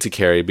don't need to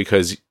carry,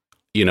 because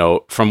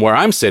from where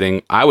I'm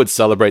sitting, I would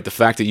celebrate the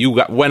fact that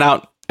you went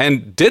out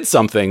and did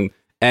something.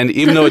 And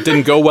even though it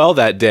didn't go well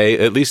that day,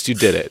 at least you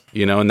did it,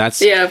 and that's,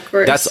 of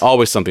course. That's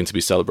always something to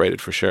be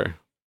celebrated for sure.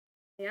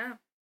 Yeah.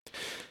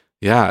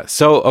 Yeah.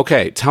 So,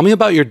 okay. Tell me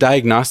about your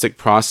diagnostic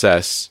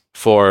process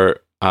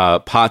for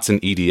POTS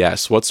and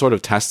EDS. What sort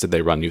of tests did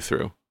they run you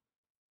through?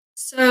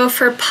 So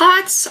for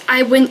POTS,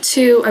 I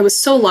was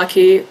so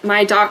lucky.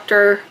 My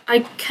doctor, I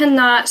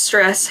cannot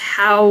stress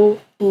how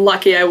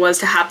lucky I was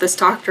to have this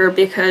doctor,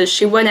 because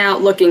she went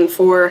out looking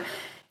for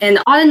an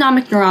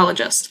autonomic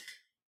neurologist.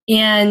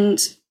 And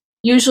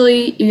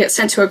usually you get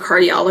sent to a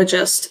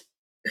cardiologist,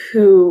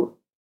 who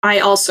I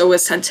also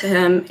was sent to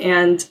him,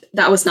 and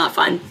that was not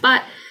fun.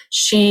 But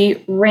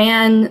she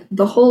ran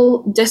the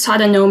whole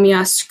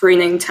dysautonomia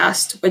screening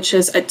test, which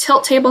is a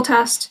tilt table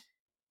test.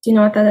 Do you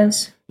know what that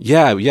is?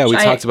 Yeah, we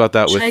talked about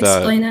that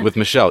with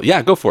Michelle.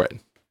 Yeah, go for it.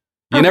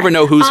 You never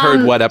know who's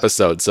heard what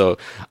episode, so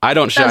I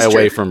don't shy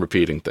away from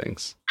repeating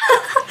things.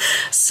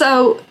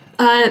 So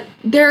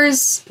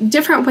there's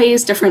different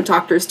ways different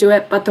doctors do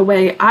it, but the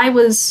way I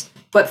was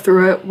put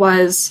through it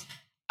was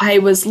I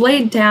was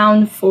laid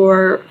down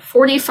for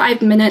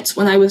 45 minutes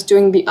when I was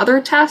doing the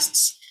other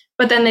tests,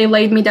 but then they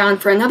laid me down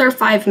for another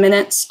 5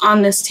 minutes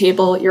on this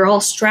table. You're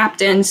all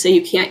strapped in, so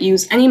you can't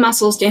use any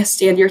muscles to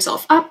stand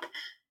yourself up.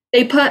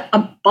 They put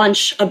a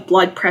bunch of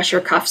blood pressure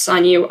cuffs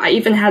on you. I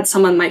even had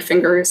some on my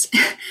fingers.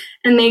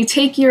 And they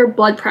take your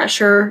blood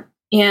pressure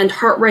and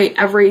heart rate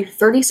every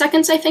 30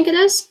 seconds, I think it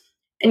is.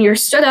 And you're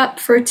stood up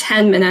for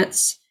 10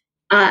 minutes.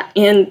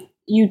 And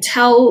you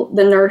tell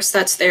the nurse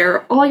that's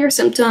there all your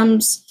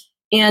symptoms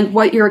and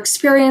what you're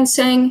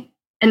experiencing.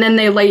 And then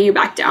they lay you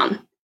back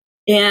down.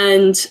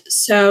 And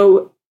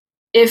so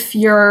if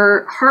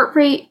your heart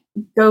rate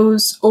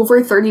goes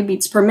over 30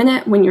 beats per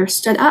minute when you're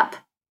stood up,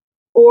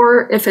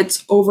 or if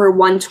it's over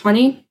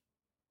 120,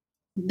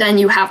 then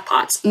you have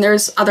POTS. And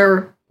there's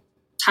other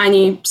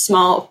tiny,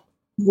 small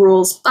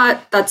rules,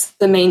 but that's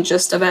the main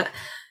gist of it.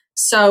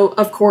 So,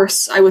 of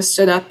course, I was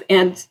stood up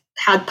and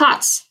had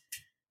POTS.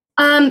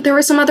 There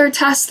were some other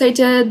tests they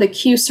did, the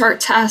QSART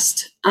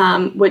test,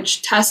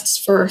 which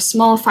tests for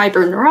small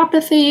fiber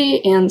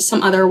neuropathy, and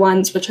some other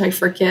ones, which I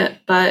forget.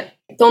 But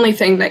the only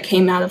thing that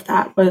came out of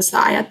that was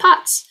that I had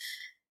POTS.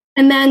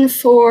 And then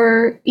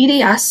for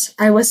EDS,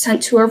 I was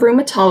sent to a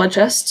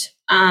rheumatologist.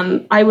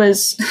 I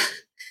was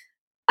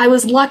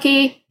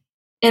lucky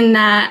in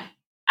that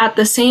at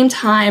the same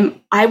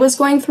time I was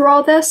going through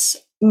all this,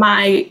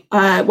 my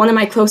one of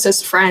my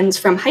closest friends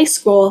from high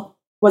school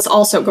was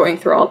also going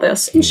through all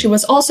this, and she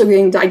was also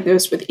getting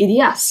diagnosed with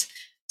EDS.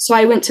 So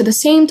I went to the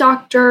same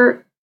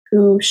doctor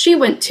who she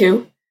went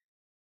to,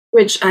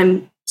 which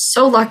I'm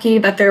so lucky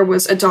that there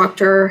was a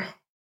doctor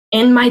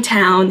in my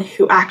town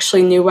who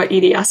actually knew what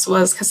EDS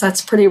was, because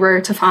that's pretty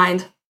rare to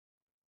find.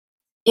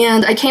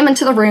 And I came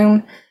into the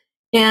room,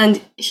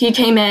 and he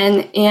came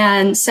in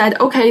and said,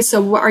 "Okay, so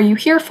what are you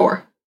here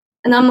for?"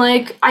 And I'm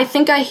like, "I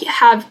think I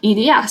have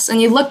EDS." And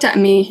he looked at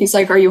me, he's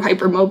like, "Are you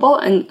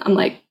hypermobile?" And I'm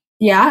like,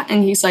 "Yeah."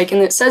 And he's like,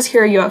 "And it says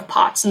here you have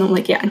POTS." And I'm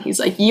like, "Yeah." And he's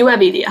like, "You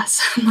have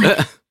EDS." I'm like,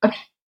 "Okay."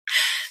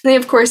 And they,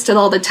 of course, did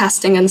all the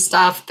testing and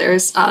stuff.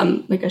 There's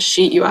like a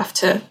sheet you have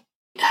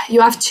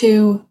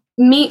to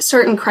meet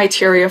certain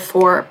criteria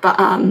for, but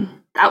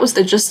that was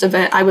the gist of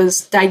it. I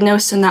was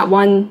diagnosed in that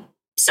one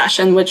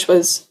session, which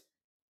was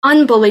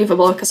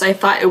unbelievable, because I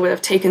thought it would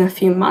have taken a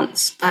few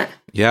months. But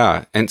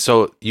yeah, and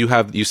so you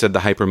said the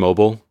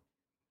hypermobile.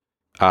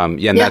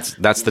 And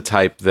that's the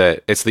type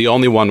that it's the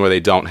only one where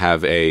they don't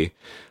have a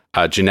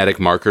genetic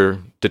marker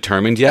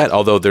determined yet,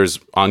 although there's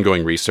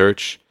ongoing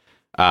research.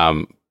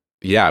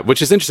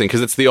 Which is interesting,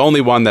 because it's the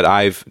only one that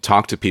I've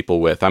talked to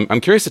people with.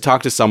 I'm curious to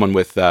talk to someone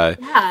with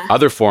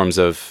other forms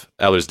of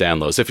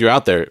Ehlers-Danlos. If you're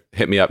out there,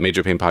 hit me up,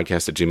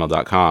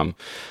 majorpainpodcast@gmail.com,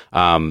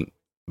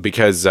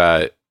 because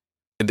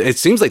it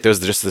seems like there's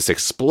just this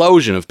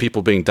explosion of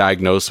people being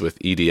diagnosed with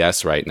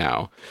EDS right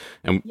now.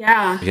 And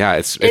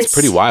it's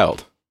pretty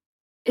wild.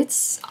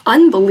 It's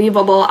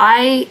unbelievable.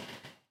 I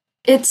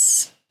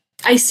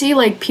see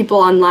like people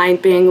online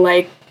being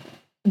like,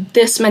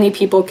 this many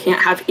people can't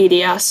have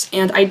EDS,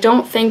 and I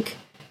don't think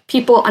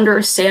people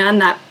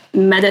understand that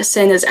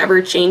medicine is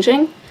ever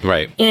changing.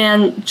 Right.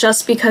 And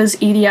just because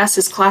EDS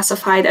is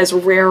classified as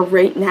rare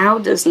right now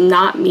does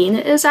not mean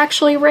it is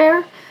actually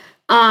rare.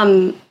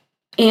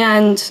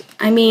 And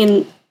I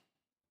mean,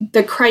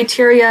 the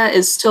criteria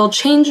is still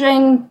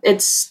changing.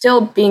 It's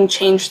still being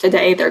changed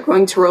today. They're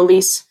going to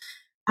release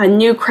a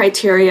new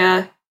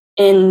criteria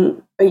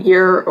in a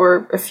year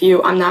or a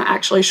few. I'm not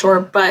actually sure,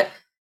 but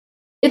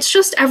it's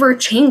just ever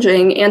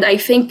changing. And I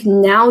think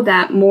now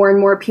that more and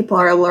more people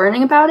are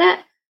learning about it,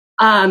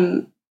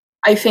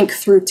 I think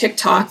through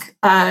TikTok,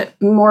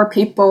 more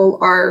people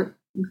are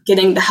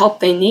getting the help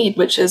they need,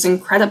 which is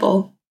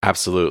incredible.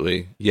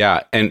 Absolutely.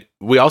 Yeah. And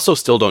we also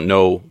still don't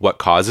know what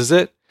causes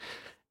it.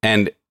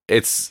 And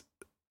it's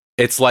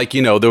like,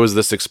 there was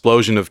this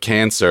explosion of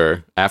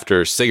cancer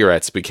after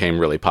cigarettes became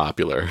really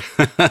popular.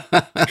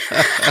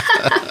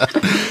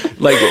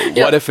 Like,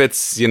 what if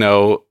it's,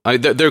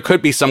 there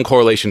could be some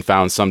correlation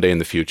found someday in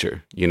the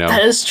future,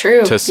 That is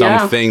true. to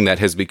something that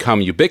has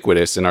become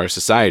ubiquitous in our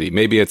society.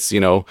 Maybe it's,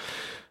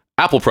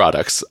 Apple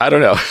products. I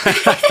don't know.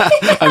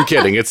 I'm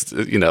kidding. It's,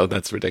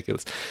 that's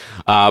ridiculous.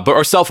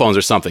 Or cell phones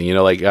or something,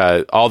 like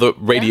all the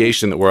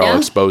radiation that we're all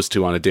exposed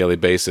to on a daily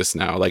basis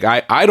now. Like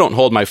I don't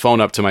hold my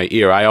phone up to my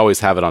ear. I always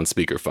have it on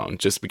speakerphone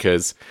just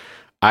because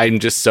I'm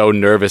just so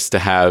nervous to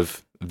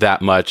have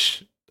that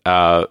much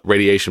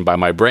radiation by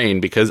my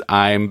brain because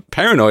I'm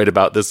paranoid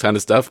about this kind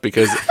of stuff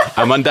because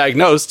I'm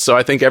undiagnosed. So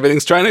I think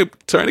everything's trying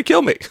to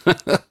kill me.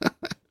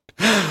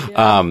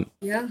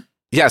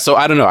 Yeah. So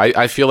I don't know.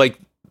 I feel like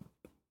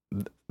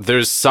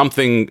there's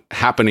something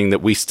happening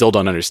that we still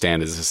don't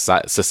understand as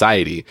a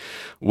society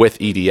with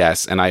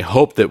EDS, and I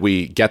hope that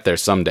we get there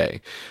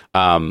someday.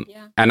 And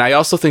I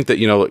also think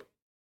that,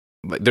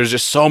 there's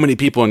just so many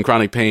people in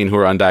chronic pain who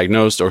are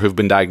undiagnosed or who've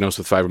been diagnosed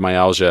with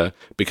fibromyalgia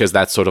because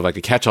that's sort of like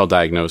a catch-all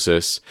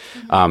diagnosis,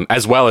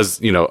 as well as,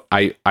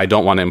 I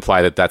don't want to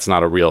imply that that's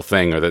not a real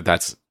thing or that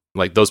that's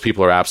like those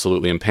people are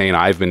absolutely in pain.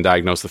 I've been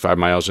diagnosed with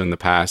fibromyalgia in the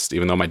past,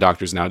 even though my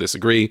doctors now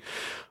disagree.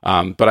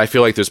 But I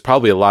feel like there's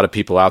probably a lot of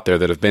people out there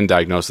that have been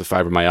diagnosed with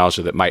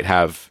fibromyalgia that might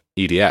have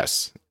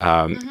EDS.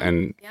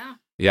 And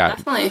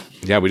definitely.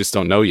 Yeah, we just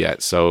don't know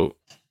yet. So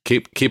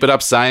keep it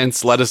up,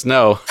 science. Let us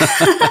know.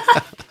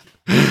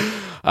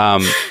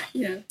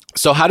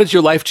 So how did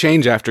your life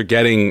change after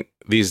getting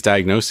these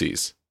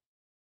diagnoses?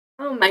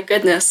 Oh my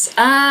goodness.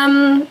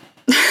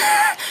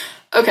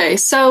 Okay,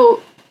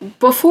 so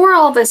before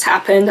all this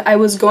happened, I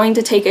was going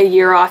to take a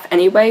year off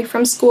anyway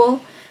from school,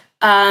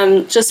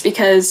 just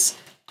because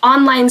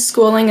online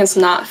schooling is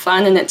not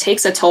fun and it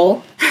takes a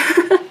toll.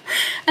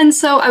 And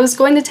so I was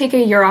going to take a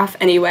year off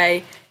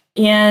anyway,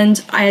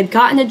 and I had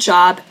gotten a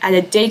job at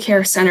a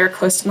daycare center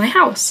close to my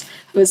house.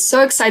 I was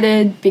so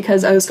excited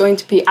because I was going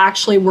to be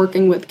actually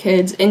working with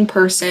kids in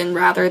person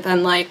rather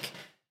than like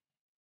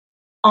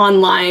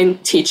online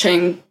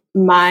teaching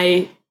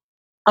my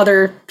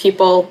other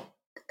people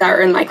that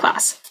are in my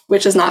class,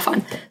 which is not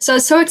fun. So I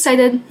was so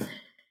excited.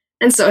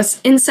 And so it's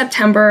in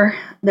September.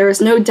 There was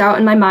no doubt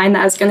in my mind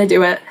that I was going to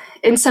do it.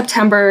 In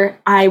September,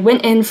 I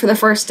went in for the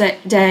first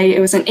day. It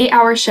was an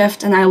 8-hour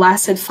shift, and I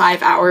lasted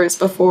 5 hours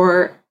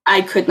before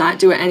I could not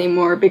do it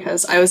anymore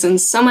because I was in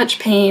so much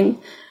pain.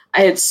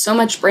 I had so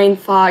much brain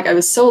fog. I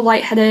was so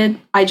lightheaded.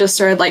 I just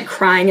started like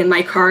crying in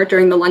my car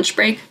during the lunch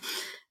break.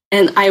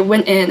 And I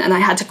went in and I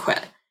had to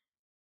quit.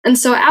 And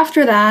so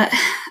after that,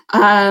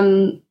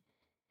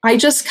 I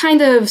just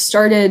kind of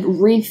started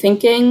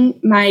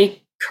rethinking my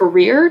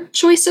career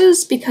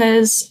choices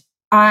because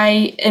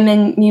I am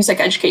in music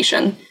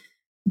education.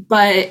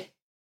 But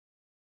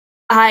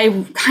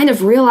I kind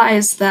of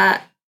realized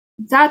that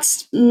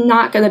that's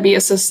not going to be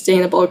a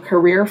sustainable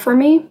career for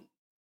me,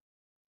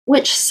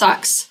 which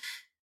sucks.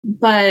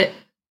 But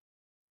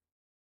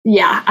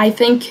yeah, I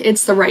think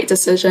it's the right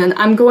decision.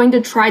 I'm going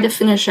to try to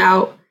finish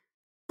out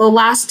the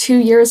last 2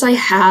 years I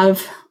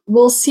have.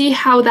 We'll see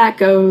how that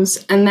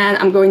goes. And then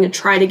I'm going to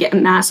try to get a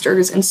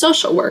master's in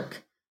social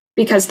work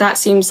because that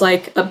seems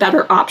like a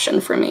better option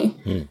for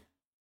me.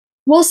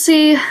 We'll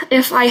see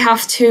if I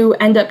have to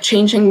end up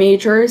changing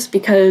majors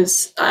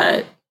because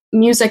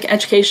music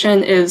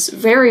education is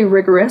very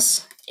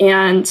rigorous.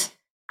 And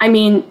I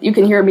mean, you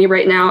can hear me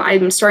right now.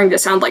 I'm starting to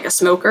sound like a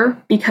smoker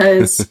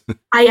because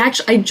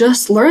I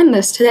just learned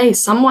this today.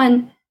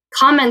 Someone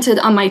commented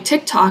on my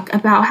TikTok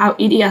about how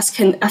EDS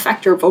can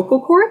affect your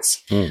vocal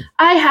cords.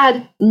 I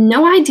had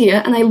no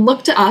idea, and I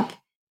looked it up,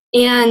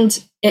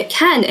 and it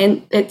can.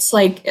 And it's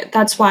like,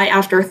 that's why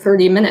after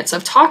 30 minutes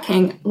of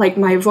talking, like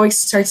my voice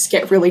starts to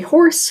get really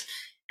hoarse,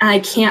 and I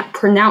can't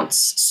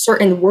pronounce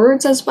certain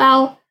words as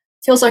well.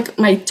 Feels like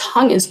my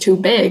tongue is too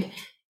big,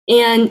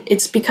 and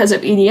it's because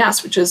of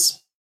EDS, which is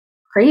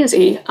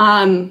crazy.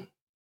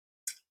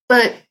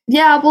 But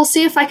yeah, we'll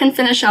see if I can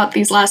finish out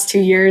these last 2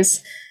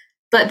 years.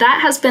 But that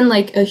has been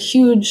like a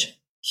huge,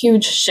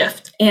 huge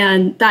shift.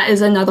 And that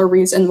is another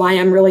reason why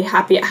I'm really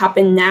happy it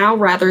happened now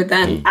rather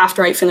than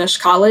after I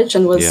finished college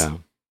and was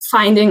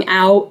finding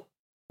out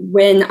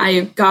when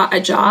I got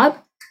a job.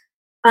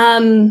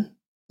 So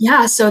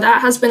that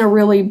has been a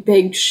really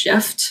big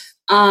shift.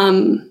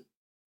 I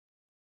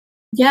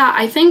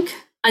think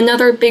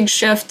another big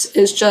shift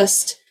is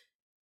just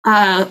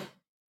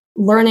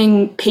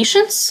learning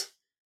patience,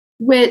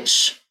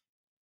 which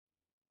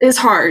is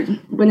hard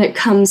when it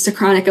comes to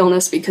chronic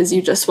illness because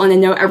you just want to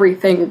know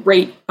everything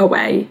right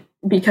away.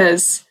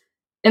 Because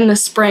in the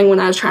spring, when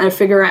I was trying to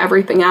figure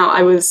everything out,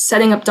 I was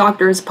setting up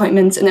doctor's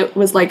appointments and it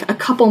was like a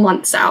couple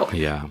months out.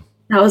 Yeah.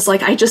 I was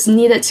like, I just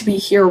need it to be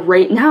here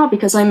right now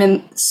because I'm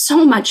in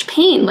so much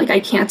pain. Like I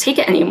can't take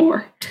it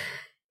anymore.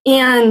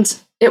 And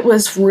it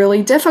was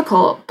really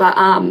difficult. But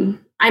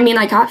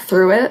I got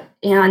through it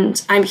and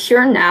I'm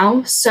here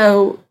now.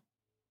 So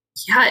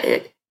yeah,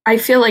 I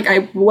feel like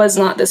I was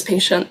not this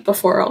patient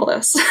before all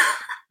this.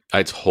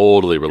 I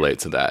totally relate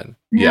to that.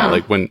 Yeah,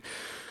 like when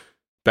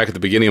back at the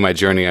beginning of my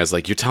journey, I was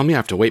like, you're telling me I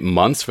have to wait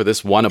months for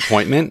this one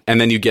appointment? And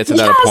then you get to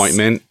that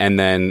appointment and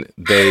then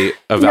they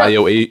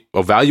evaluate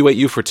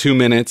you for 2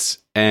 minutes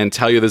and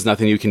tell you there's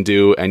nothing you can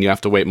do and you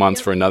have to wait months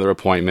for another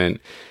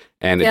appointment.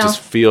 And it just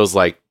feels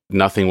like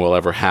nothing will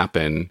ever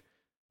happen.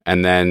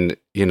 And then,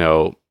 you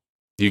know,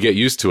 you get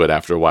used to it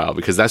after a while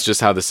because that's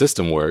just how the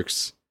system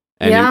works.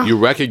 And you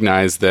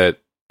recognize that,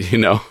 you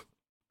know,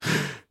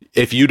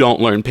 if you don't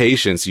learn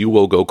patience, you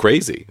will go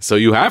crazy. So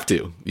you have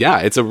to. Yeah,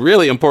 it's a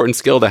really important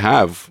skill to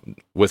have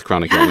with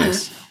chronic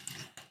illness.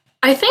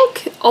 I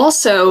think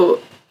also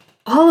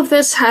all of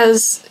this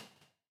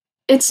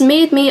it's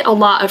made me a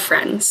lot of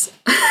friends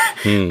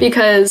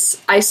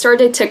because I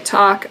started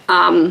TikTok.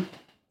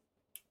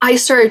 I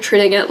started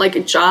treating it like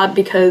a job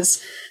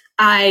because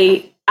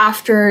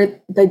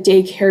after the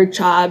daycare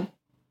job,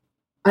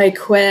 I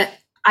quit.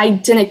 I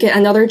didn't get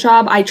another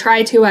job. I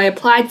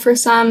applied for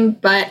some,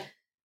 but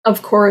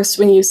of course,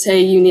 when you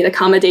say you need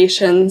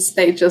accommodations,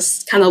 they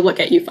just kind of look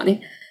at you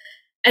funny.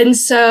 And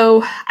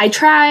so I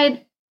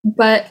tried,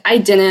 but I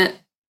didn't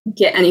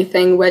get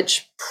anything,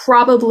 which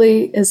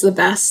probably is the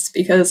best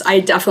because I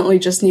definitely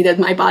just needed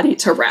my body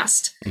to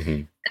rest.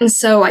 Mm-hmm. And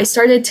so I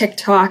started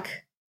TikTok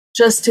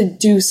just to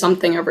do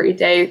something every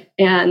day.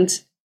 And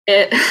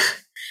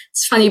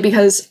it's funny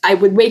because I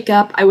would wake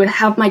up, I would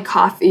have my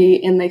coffee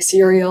and my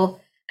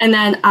cereal, and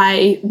then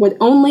I would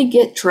only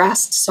get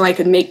dressed so I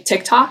could make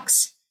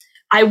TikToks.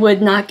 I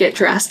would not get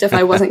dressed if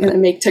I wasn't going to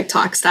make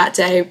TikToks that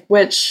day,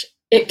 which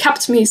it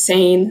kept me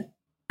sane.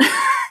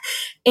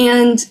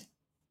 And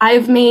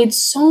I've made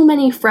so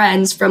many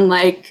friends from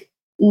like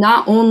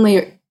not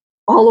only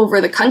all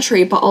over the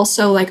country, but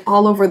also like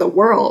all over the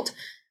world.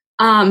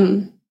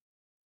 And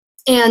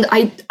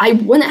I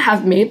wouldn't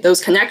have made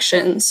those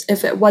connections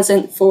if it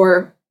wasn't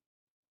for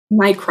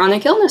my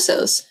chronic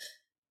illnesses,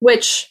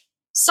 which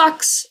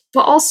sucks,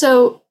 but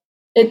also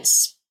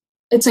it's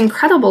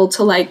incredible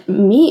to like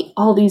meet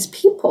all these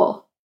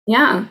people.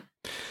 Yeah.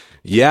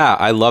 Yeah,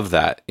 I love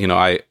that. You know,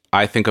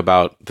 I think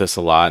about this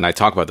a lot and I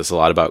talk about this a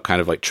lot about kind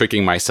of like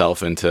tricking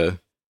myself into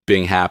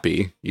being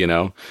happy, you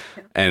know,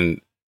 and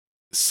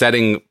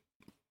setting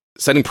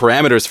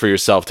parameters for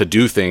yourself to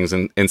do things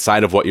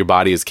inside of what your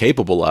body is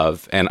capable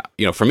of. And,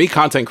 you know, for me,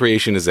 content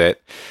creation is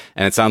it.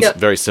 And it sounds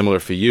very similar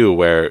for you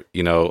where,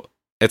 you know,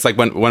 it's like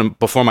when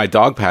before my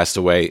dog passed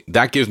away,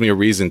 that gives me a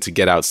reason to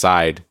get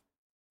outside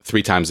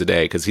 3 times a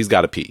day because he's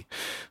got to pee.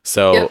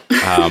 So,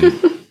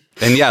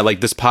 and yeah,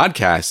 like this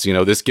podcast, you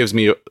know, this gives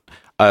me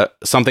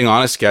something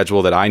on a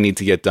schedule that I need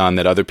to get done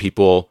that other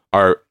people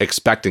are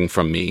expecting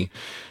from me.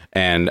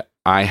 And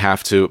I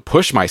have to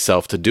push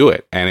myself to do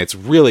it. And it's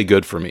really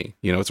good for me.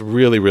 You know, it's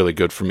really, really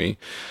good for me.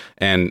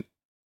 And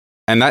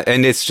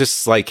it's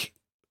just like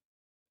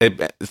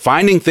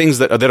finding things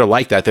that are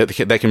like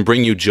that can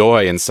bring you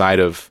joy inside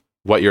of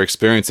what you're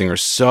experiencing are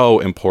so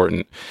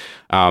important.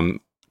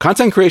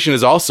 Content creation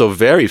is also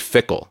very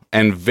fickle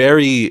and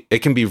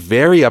it can be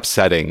very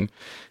upsetting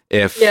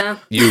if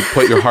you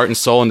put your heart and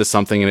soul into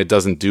something and it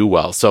doesn't do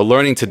well. So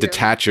learning to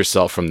detach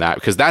yourself from that,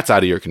 because that's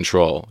out of your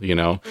control, you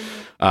know?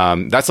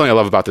 That's something I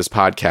love about this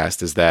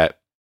podcast is that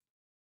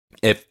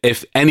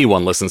if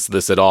anyone listens to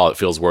this at all, it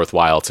feels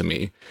worthwhile to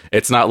me.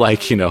 It's not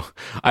like, you know,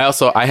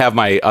 I have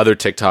my other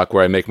TikTok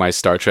where I make my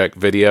Star Trek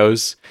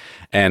videos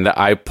and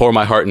I pour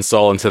my heart and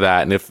soul into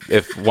that. And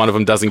if one of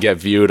them doesn't get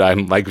viewed,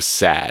 I'm like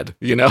sad,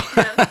 you know?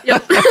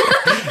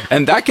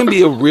 And that can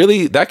be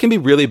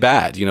really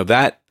bad. You know,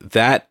 that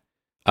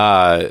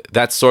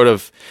sort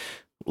of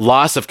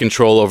loss of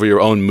control over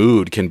your own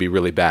mood can be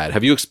really bad.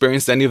 Have you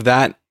experienced any of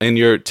that in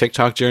your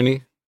TikTok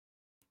journey?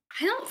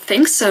 I don't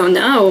think so,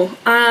 no.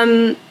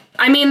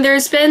 I mean,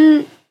 there's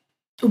been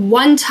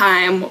one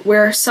time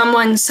where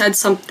someone said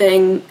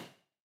something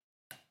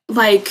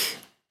like,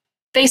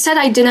 they said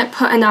I didn't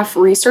put enough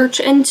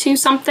research into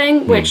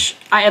something, which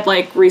I had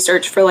like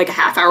researched for like a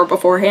half hour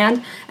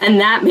beforehand,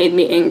 and that made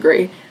me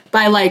angry. But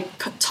I like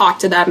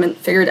talked to them and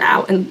figured it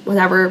out and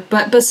whatever.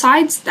 But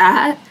besides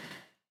that,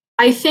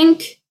 I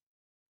think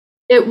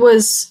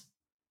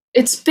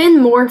it's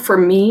been more for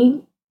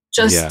me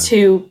just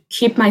to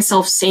keep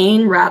myself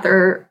sane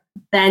rather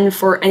than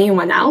for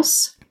anyone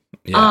else.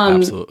 Yeah,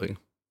 absolutely.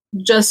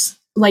 Just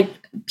like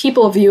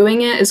people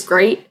viewing it is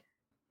great,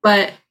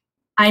 but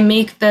I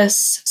make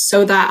this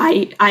so that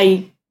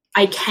I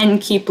can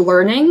keep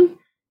learning,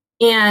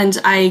 and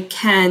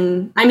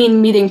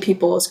meeting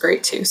people is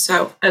great too.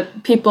 So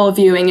people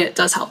viewing it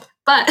does help.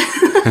 But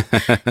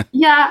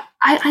yeah,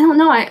 I don't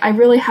know. I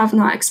really have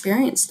not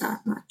experienced that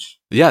much.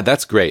 Yeah,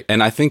 that's great.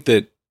 And I think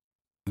that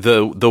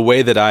the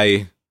way that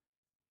I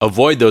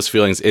avoid those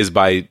feelings is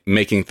by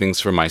making things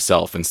for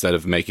myself instead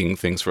of making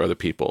things for other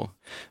people.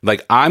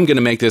 Like, I'm going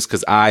to make this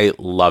because I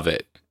love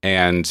it.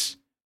 And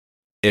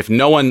if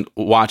no one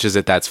watches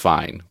it, that's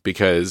fine,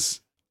 because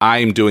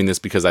I'm doing this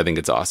because I think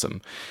it's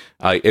awesome.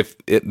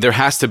 There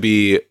has to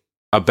be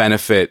a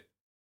benefit,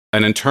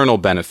 an internal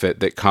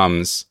benefit that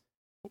comes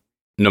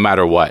no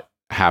matter what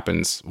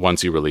happens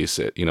once you release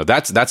it. You know,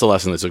 that's a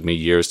lesson that took me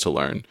years to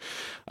learn,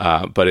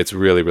 but it's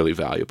really, really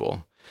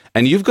valuable.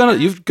 And you've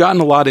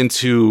gotten a lot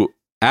into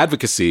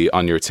advocacy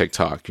on your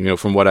TikTok. You know,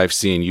 from what I've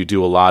seen, you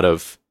do a lot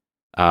of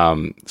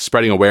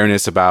spreading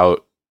awareness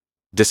about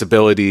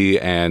disability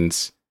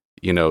and,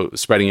 you know,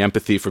 spreading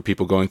empathy for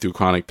people going through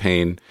chronic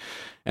pain.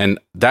 And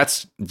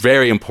that's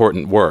very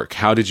important work.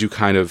 How did you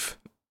kind of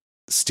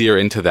steer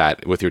into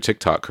that with your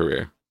TikTok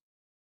career?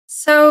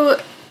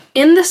 So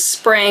in the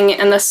spring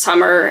and the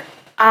summer,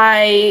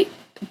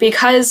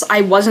 because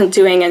I wasn't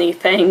doing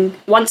anything,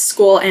 once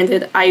school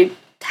ended, I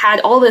had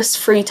all this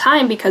free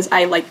time because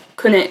I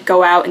couldn't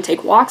go out and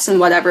take walks and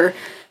whatever.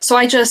 So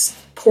I just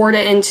funneled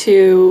it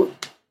into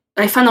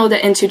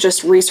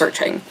just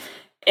researching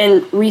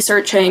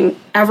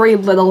every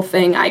little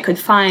thing I could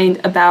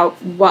find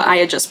about what I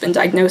had just been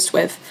diagnosed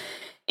with.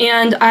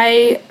 And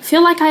I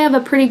feel like I have a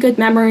pretty good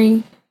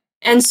memory.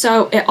 And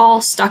so it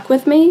all stuck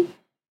with me.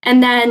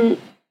 And then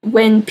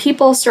when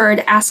people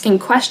started asking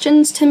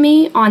questions to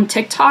me on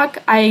TikTok,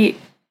 I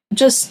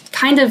just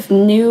kind of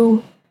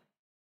knew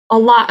a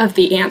lot of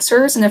the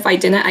answers. And if I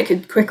didn't, I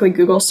could quickly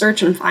Google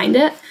search and find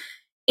it.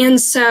 And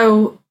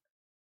so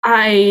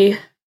I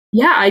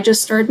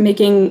just started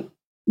making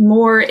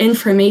more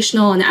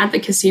informational and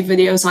advocacy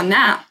videos on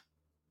that.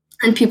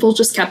 And people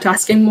just kept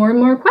asking more and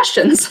more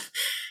questions.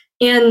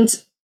 And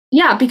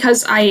yeah,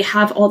 because I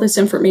have all this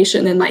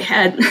information in my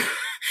head,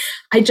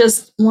 I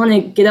just want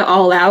to get it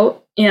all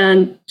out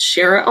and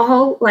share it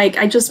all. Like,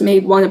 I just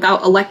made one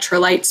about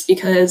electrolytes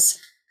because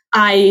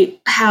I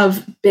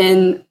have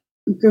been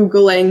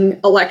Googling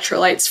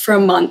electrolytes for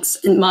months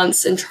and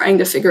months and trying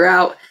to figure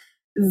out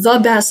the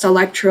best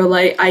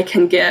electrolyte I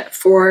can get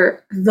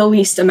for the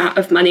least amount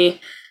of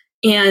money.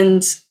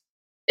 And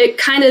it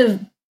kind of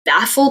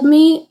baffled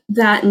me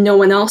that no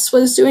one else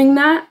was doing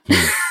that,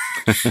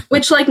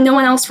 which no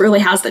one else really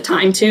has the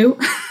time to.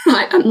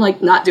 I'm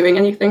not doing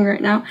anything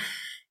right now.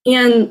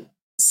 And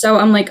so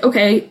I'm like,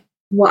 okay,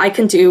 what I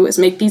can do is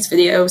make these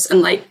videos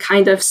and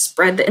kind of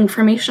spread the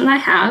information I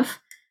have.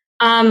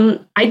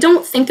 I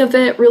don't think of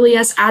it really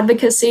as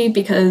advocacy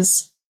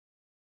because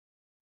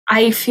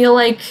I feel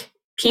like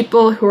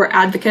people who are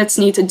advocates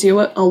need to do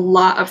a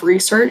lot of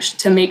research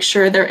to make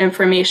sure their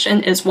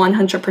information is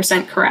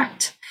 100%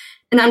 correct.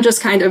 And I'm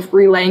just kind of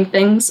relaying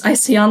things I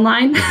see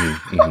online.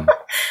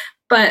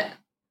 But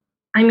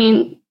I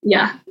mean,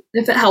 yeah,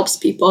 if it helps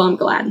people, I'm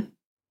glad.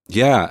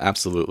 Yeah,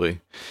 absolutely.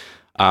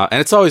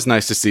 And it's always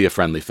nice to see a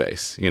friendly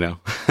face, you know?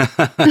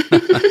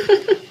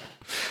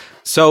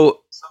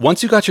 So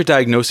once you got your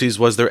diagnoses,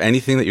 was there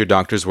anything that your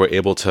doctors were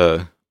able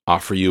to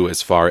offer you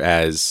as far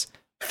as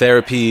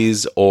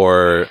therapies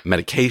or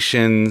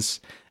medications?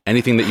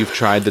 Anything that you've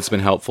tried that's been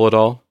helpful at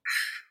all?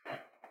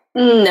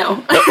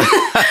 No.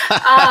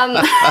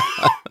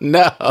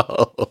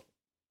 No.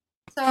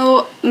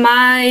 So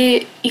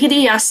my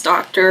EDS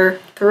doctor,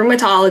 the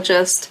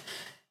rheumatologist,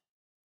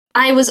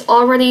 I was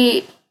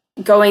already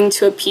going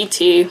to a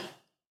PT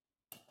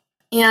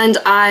and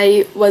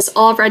I was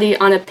already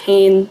on a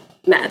pain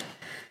med.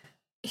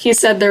 He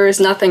said there was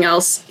nothing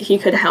else he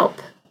could help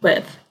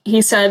with.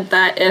 He said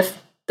that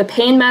if the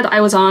pain med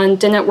I was on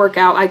didn't work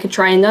out, I could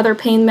try another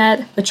pain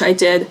med, which I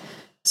did.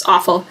 It's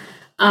awful.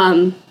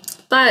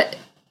 But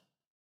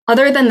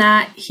other than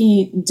that,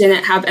 he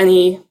didn't have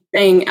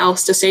anything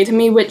else to say to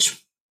me,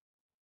 which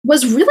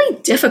was really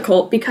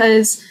difficult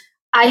because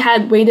I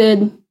had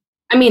waited.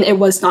 I mean, it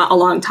was not a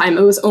long time.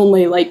 It was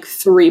only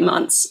 3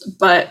 months,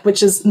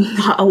 which is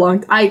not a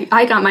long.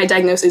 I got my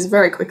diagnosis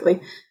very quickly,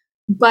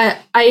 but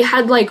I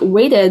had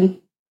waited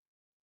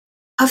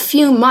a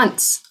few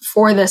months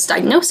for this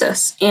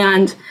diagnosis,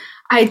 and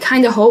I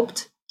kind of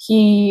hoped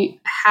he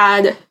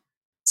had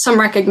some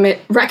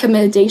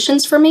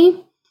recommendations for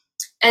me,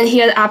 and he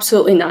had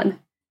absolutely none.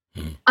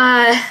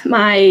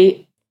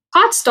 My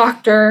POTS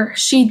doctor,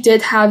 she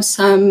did have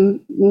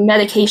some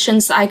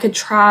medications that I could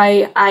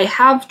try. I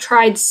have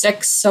tried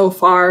 6 so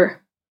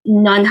far.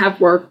 None have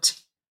worked,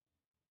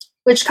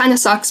 which kind of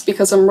sucks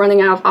because I'm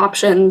running out of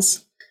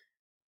options.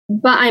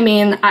 But I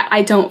mean,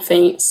 I don't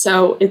faint,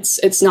 so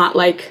it's not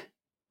like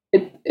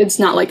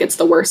it's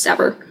the worst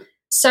ever.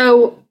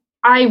 So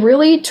I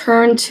really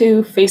turn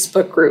to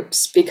Facebook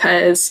groups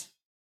because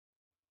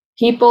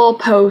people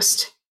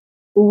post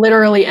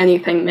literally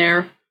anything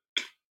there.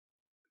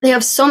 They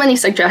have so many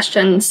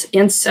suggestions,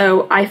 and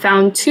so I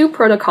found 2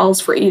 protocols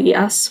for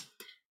EDS.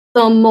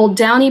 The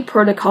Muldowney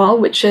protocol,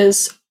 which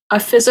is a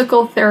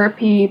physical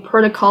therapy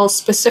protocol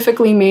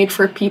specifically made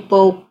for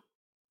people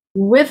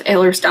with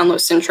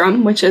Ehlers-Danlos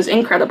syndrome, which is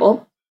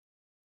incredible.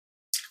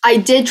 I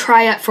did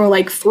try it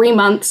for 3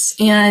 months,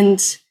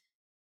 and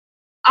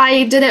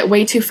I did it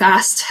way too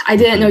fast. I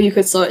didn't know you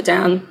could slow it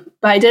down,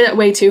 but I did it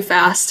way too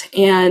fast,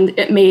 and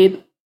it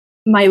made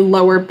my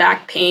lower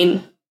back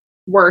pain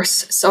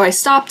worse. So I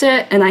stopped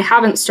it, and I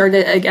haven't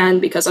started it again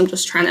because I'm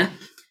just trying to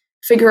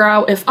figure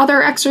out if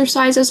other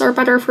exercises are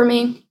better for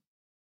me.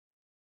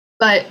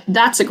 But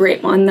that's a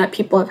great one that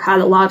people have had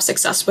a lot of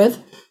success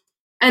with.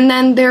 And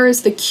then there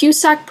is the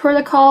CUSAC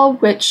protocol,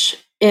 which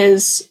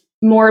is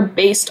more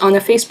based on a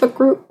Facebook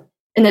group.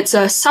 and it's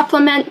a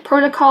supplement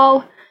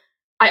protocol.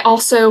 I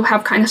also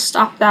have kind of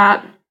stopped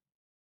that,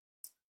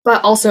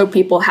 but also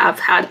people have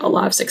had a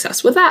lot of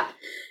success with that.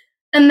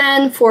 And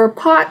then for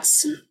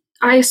POTS,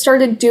 I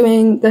started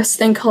doing this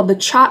thing called the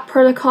CHOP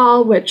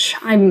protocol, which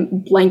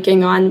I'm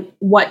blanking on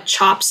what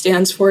CHOP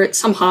stands for. It's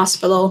some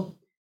hospital,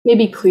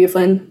 maybe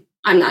Cleveland,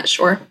 I'm not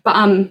sure.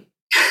 But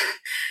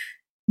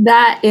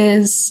that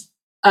is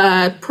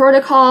a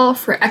protocol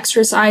for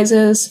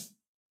exercises.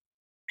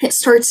 It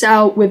starts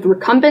out with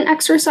recumbent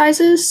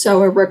exercises,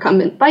 so a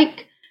recumbent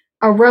bike,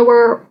 a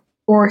rower,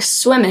 or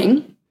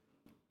swimming.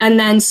 And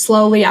then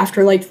slowly,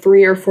 after like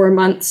 3 or 4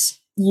 months,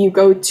 you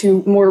go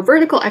to more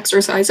vertical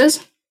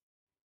exercises.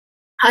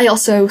 I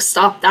also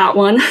stopped that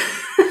one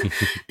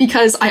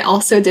because I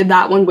also did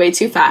that one way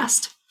too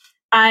fast.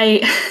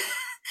 My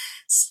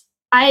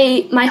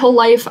whole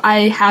life,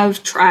 I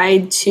have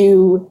tried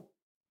to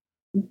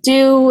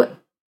do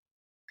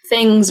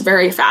things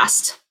very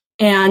fast.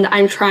 And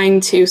I'm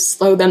trying to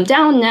slow them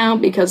down now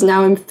because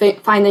now I'm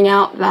finding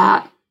out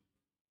that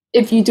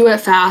if you do it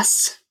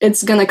fast,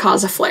 it's going to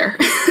cause a flare.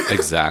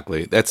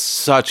 Exactly. That's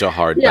such a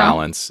hard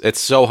balance. It's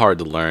so hard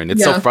to learn.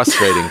 It's so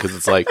frustrating because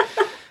it's like,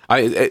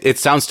 it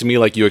sounds to me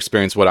like you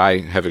experience what I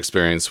have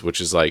experienced, which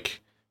is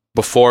like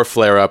before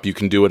flare up, you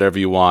can do whatever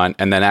you want.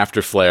 And then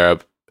after flare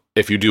up,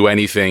 if you do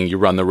anything, you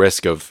run the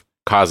risk of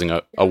causing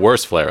a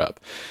worse flare up.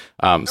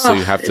 So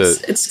you have to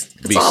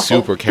be awful.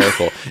 Super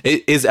careful.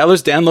 Is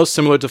Ehlers-Danlos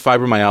similar to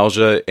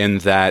fibromyalgia in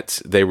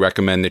that they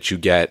recommend that you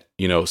get,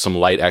 some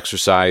light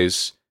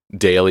exercise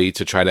daily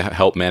to try to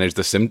help manage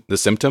the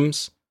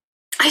symptoms?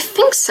 I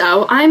think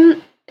so.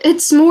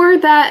 It's more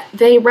that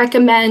they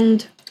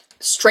recommend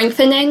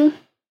strengthening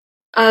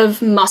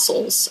of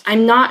muscles.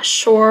 I'm not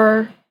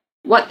sure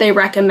what they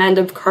recommend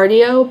of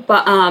cardio,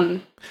 but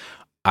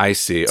I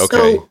see. Okay.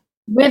 So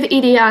with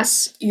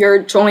EDS,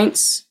 your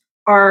joints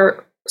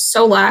are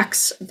so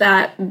lax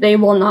that they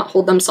will not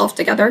hold themselves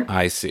together.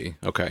 I see.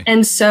 Okay.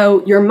 And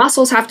so your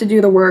muscles have to do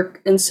the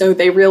work, and so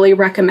they really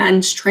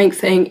recommend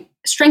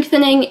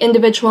strengthening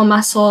individual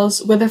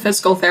muscles with a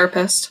physical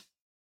therapist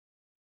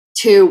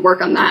to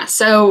work on that.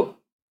 So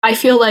I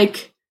feel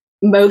like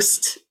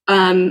most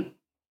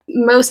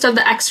of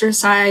the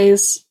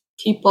exercise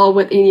people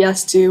with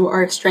EDS do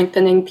are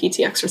strengthening PT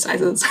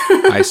exercises.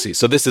 I see.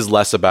 So this is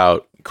less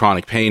about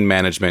chronic pain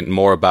management,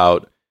 more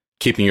about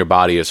keeping your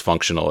body as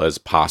functional as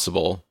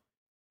possible.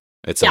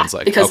 It sounds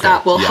like because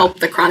that will help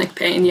the chronic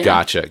pain. Yeah.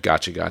 Gotcha.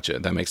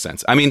 That makes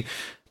sense. I mean,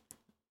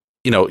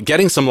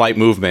 getting some light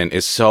movement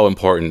is so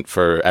important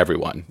for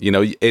everyone.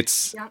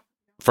 It's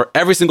for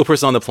every single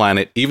person on the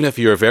planet, even if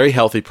you're a very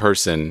healthy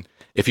person,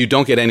 if you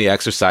don't get any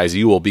exercise,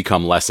 you will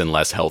become less and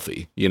less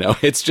healthy.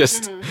 It's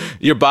just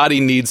your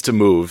body needs to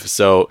move.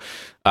 So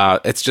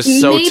it's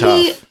just so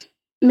tough.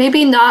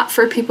 Maybe not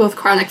for people with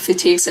chronic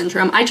fatigue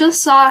syndrome. I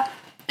just saw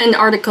an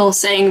article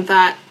saying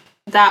that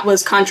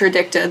was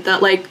contradicted,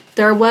 that like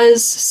there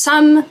was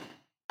some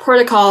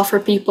protocol for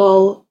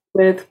people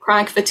with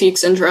chronic fatigue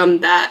syndrome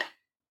that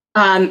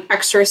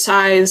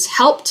exercise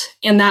helped,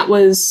 and that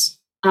was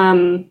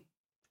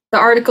the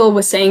article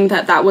was saying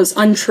that was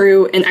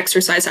untrue, and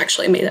exercise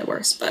actually made it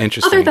worse. But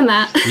other than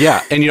that,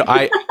 and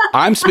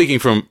I'm speaking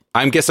from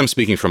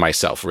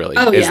myself, really.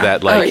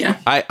 That like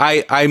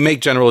I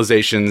make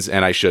generalizations,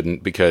 and I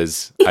shouldn't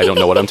because I don't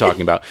know what I'm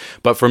talking about.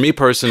 But for me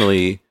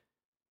personally,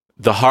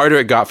 the harder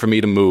it got for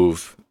me to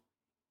move,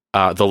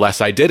 the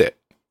less I did it.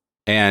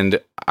 And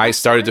I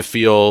started to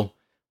feel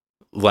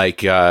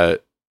like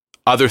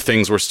other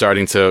things were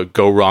starting to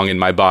go wrong in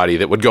my body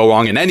that would go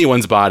wrong in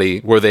anyone's body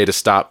were they to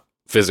stop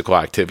physical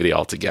activity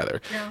altogether.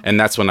 Yeah. And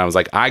that's when I was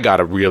like, I got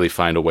to really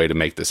find a way to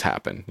make this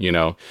happen,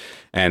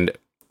 And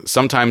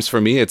sometimes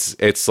for me,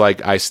 it's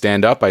like I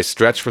stand up, I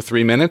stretch for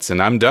 3 minutes,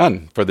 and I'm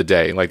done for the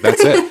day. Like,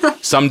 that's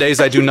it. Some days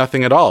I do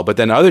nothing at all. But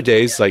then other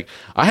days, like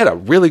I had a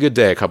really good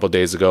day a couple of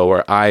days ago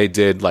where I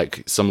did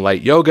like some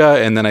light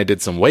yoga, and then I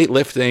did some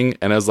weightlifting,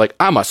 and I was like,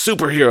 I'm a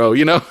superhero,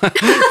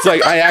 It's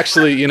like I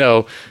actually,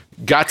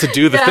 got to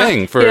do the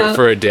thing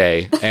for a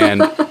day.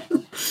 And,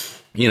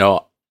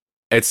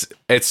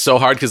 it's so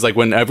hard because like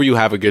whenever you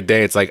have a good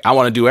day, it's like, I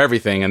want to do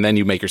everything. And then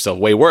you make yourself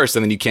way worse.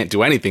 And then you can't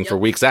do anything for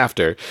weeks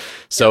after.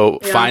 So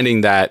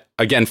finding that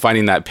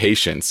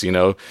patience,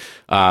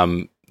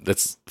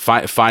 that's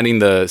finding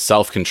the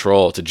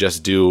self-control to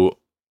just do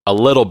a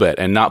little bit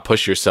and not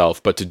push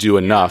yourself, but to do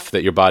enough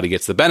that your body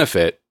gets the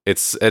benefit.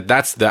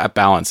 That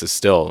balance is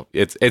still,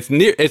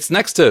 it's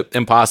next to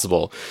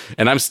impossible,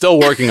 and I'm still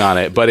working on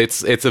it, but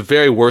it's a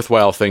very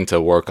worthwhile thing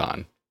to work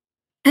on.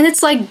 And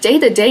it's like day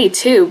to day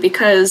too,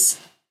 because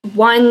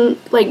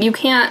you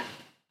can't,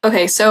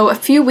 so a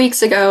few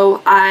weeks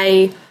ago,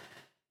 I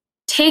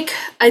take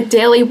a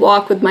daily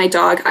walk with my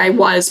dog.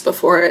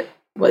 Before it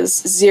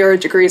was 0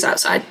 degrees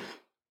outside.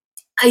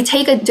 I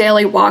take a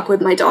daily walk with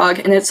my dog,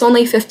 and it's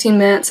only 15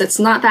 minutes. It's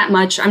not that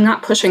much. I'm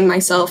not pushing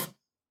myself.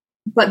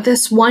 But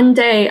this one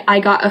day, I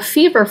got a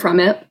fever from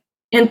it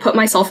and put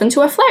myself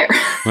into a flare.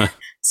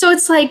 So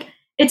it's like,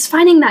 it's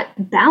finding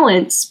that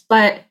balance,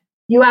 but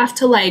you have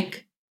to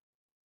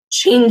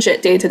change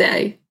it day to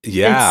day.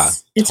 Yeah,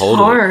 it's totally.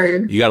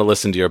 hard. You got to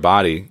listen to your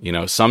body.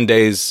 Some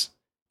days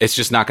it's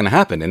just not going to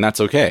happen, and that's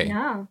okay.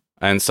 Yeah.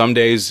 And some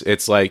days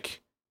it's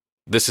like,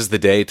 this is the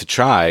day to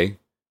try,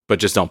 but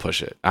just don't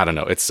push it. I don't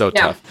know. It's so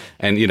tough.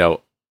 And,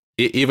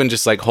 even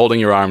just like holding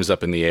your arms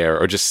up in the air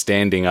or just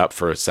standing up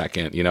for a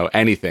second,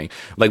 anything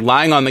like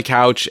lying on the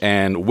couch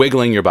and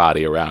wiggling your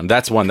body around.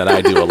 That's one that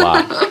I do a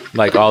lot.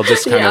 Like I'll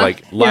just kind of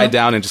like lie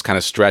down and just kind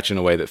of stretch in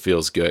a way that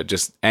feels good.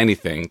 Just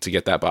anything to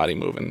get that body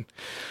moving.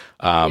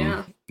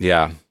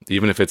 Yeah.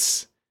 Even if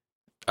it's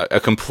a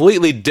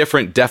completely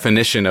different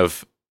definition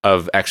of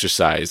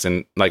exercise.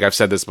 And like I've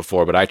said this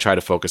before, but I try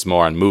to focus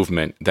more on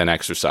movement than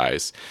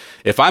exercise.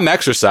 If I'm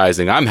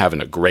exercising, I'm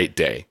having a great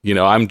day.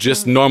 I'm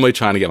just normally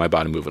trying to get my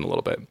body moving a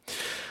little bit.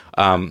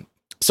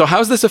 So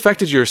how's this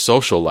affected your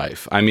social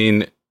life? I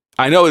mean,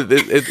 I know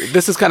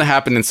this has kind of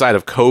happened inside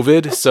of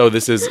COVID, so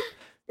this is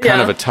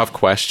kind of a tough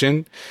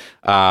question.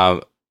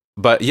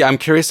 But yeah, I'm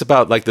curious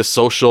about like the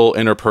social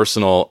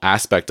interpersonal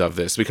aspect of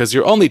this, because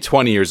you're only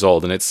 20 years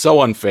old and it's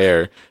so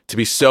unfair to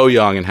be so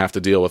young and have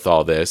to deal with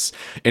all this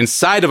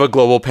inside of a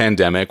global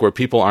pandemic where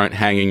people aren't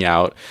hanging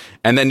out.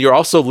 And then you're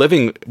also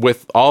living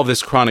with all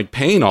this chronic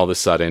pain all of a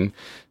sudden.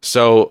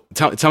 So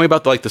tell me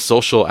about the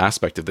social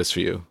aspect of this for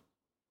you.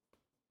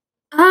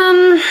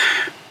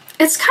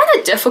 It's kind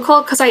of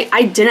difficult because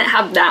I didn't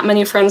have that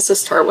many friends to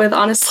start with,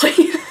 honestly.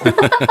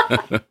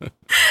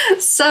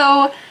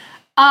 So,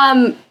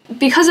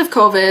 because of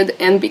COVID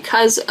and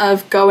because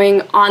of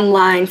going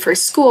online for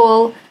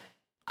school,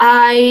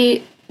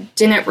 I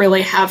didn't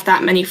really have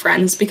that many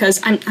friends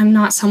because I'm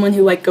not someone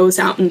who like goes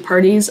out and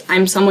parties.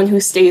 I'm someone who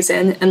stays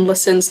in and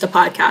listens to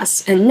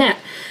podcasts and knit.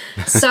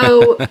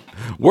 So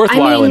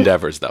worthwhile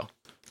endeavors, though.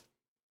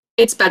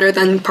 It's better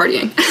than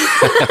partying.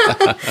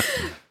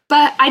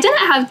 But I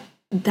didn't have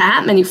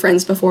that many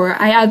friends before.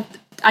 I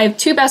have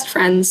two best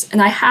friends,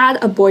 and I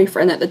had a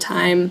boyfriend at the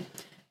time,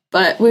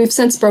 but we've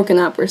since broken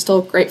up. We're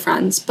still great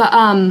friends. But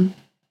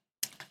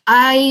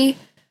I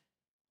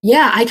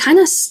kind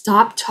of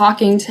stopped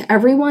talking to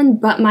everyone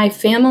but my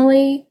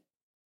family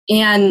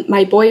and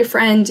my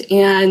boyfriend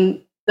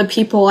and the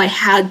people I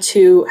had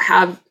to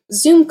have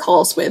Zoom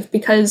calls with,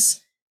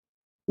 because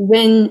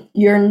when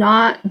you're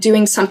not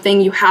doing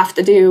something you have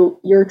to do,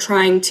 you're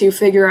trying to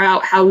figure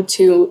out how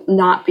to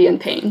not be in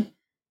pain.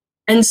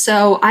 And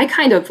so I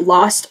kind of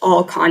lost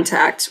all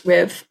contact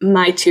with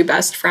my two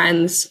best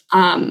friends,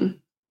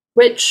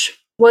 which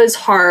was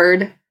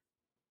hard.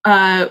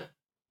 I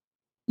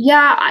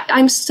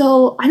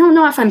don't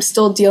know if I'm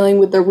still dealing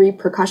with the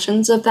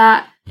repercussions of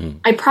that.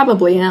 I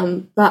probably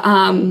am, but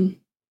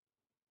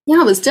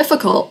it was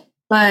difficult.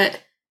 But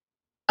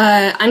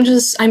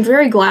I'm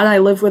very glad I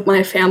live with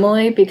my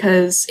family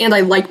and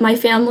I like my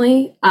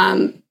family,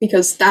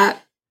 because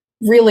that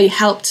really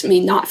helped me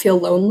not feel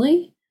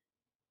lonely.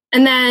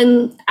 And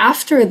then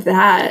after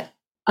that,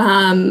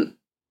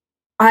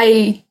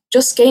 I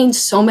just gained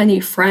so many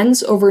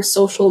friends over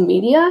social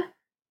media.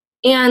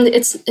 And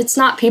it's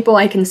not people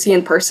I can see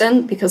in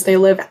person because they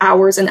live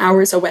hours and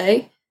hours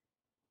away.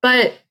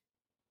 But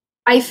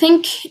I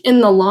think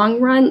in the long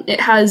run,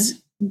 it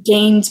has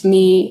gained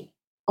me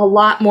a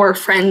lot more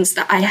friends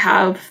that I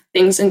have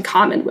things in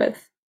common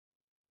with.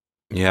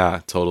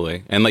 Yeah,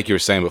 totally. And like you were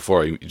saying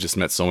before, you just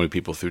met so many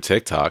people through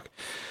TikTok.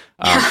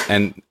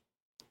 And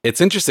it's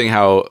interesting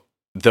how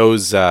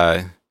those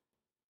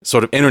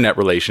sort of internet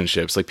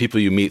relationships, like people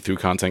you meet through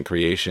content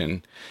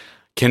creation,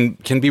 can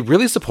be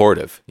really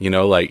supportive.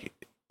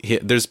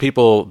 There's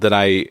people that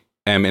I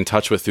am in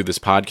touch with through this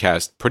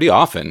podcast pretty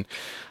often,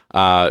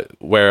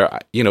 where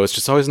it's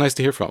just always nice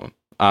to hear from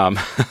them.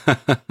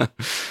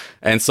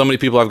 And so many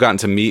people I've gotten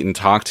to meet and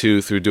talk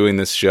to through doing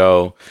this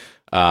show.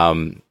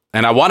 And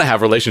I want to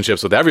have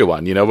relationships with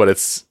everyone,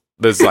 but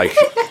there's like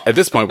at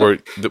this point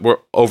we're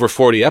over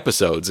 40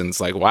 episodes, and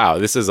it's like, wow,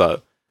 this is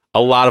a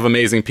lot of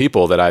amazing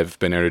people that I've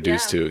been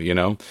introduced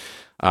to,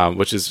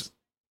 which is,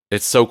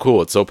 it's so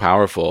cool. It's so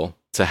powerful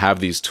to have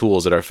these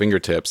tools at our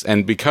fingertips.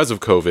 And because of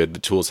COVID, the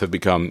tools have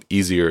become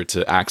easier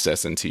to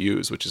access and to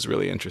use, which is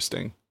really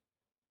interesting.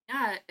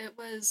 Yeah, it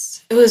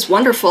was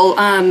wonderful.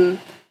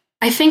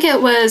 I think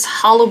it was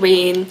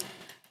Halloween.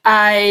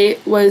 I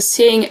was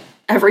seeing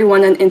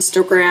everyone on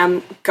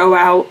Instagram go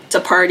out to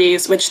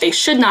parties, which they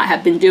should not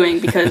have been doing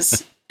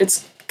because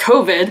it's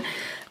COVID.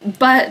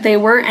 But they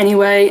were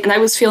anyway, and I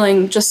was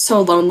feeling just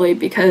so lonely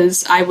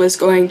because I was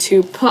going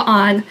to put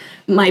on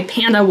my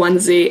panda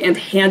onesie and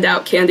hand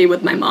out candy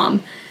with my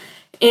mom.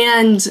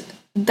 And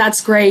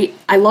that's great.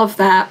 I love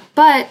that.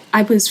 But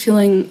I was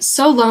feeling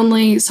so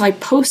lonely, so I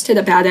posted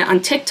about it on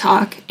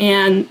TikTok,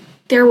 and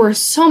there were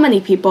so many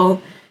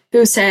people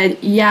who said,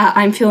 yeah,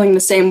 I'm feeling the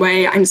same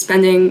way. I'm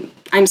spending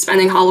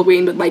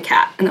Halloween with my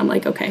cat. And I'm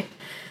like, okay.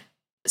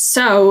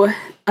 So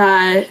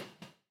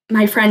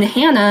my friend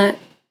Hannah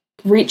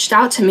reached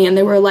out to me and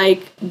they were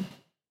like,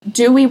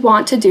 do we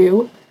want to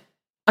do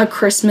a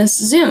Christmas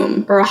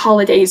Zoom or a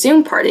holiday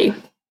Zoom party?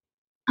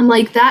 I'm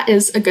like, that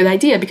is a good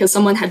idea, because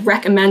someone had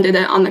recommended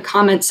it on the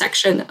comment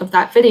section of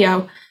that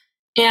video.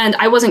 And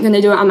I wasn't going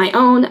to do it on my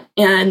own.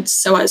 And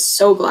so I was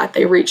so glad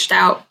they reached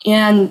out.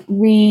 And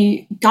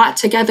we got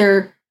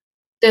together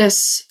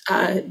this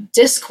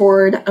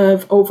Discord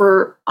of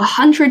over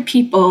 100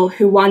 people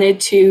who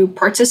wanted to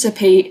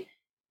participate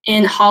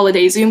in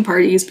holiday Zoom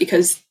parties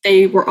because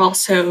they were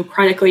also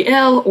chronically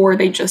ill, or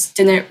they just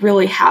didn't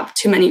really have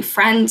too many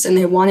friends and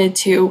they wanted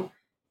to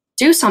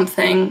do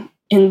something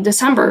in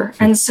December.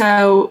 And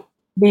so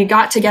we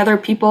got together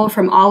people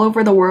from all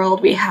over the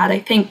world. We had, I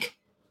think,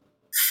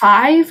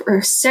 5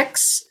 or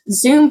 6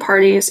 Zoom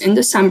parties in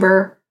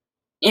December.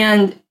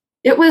 And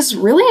it was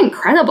really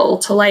incredible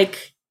to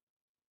like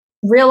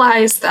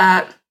realize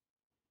that,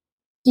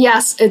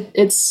 yes,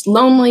 it's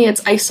lonely,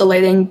 it's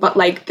isolating, but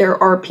like there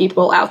are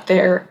people out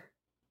there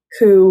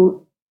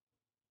who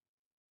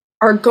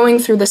are going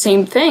through the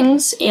same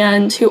things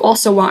and who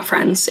also want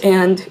friends.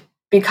 And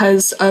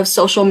because of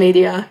social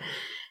media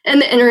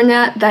and the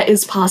internet, that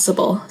is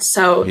possible.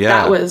 So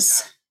that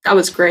was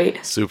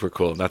great. Super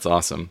cool. That's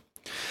awesome.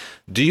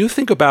 Do you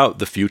think about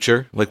the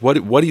future? Like, what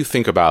do you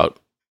think about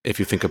if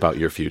you think about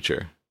your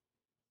future?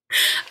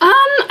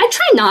 I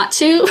try not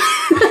to.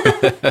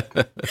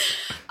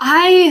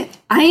 I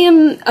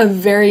am a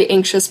very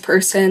anxious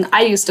person.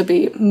 I used to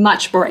be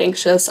much more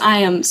anxious. I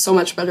am so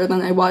much better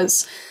than I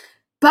was.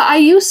 But I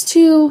used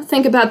to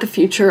think about the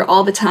future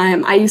all the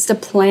time. I used to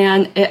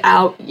plan it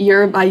out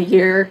year by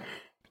year.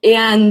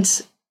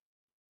 And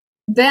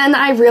then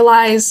I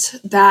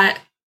realized that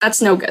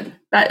that's no good.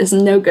 That is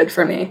no good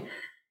for me.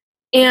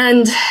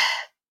 And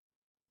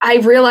I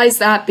realized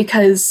that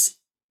because,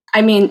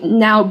 I mean,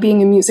 now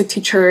being a music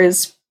teacher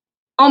is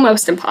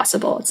almost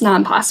impossible. It's not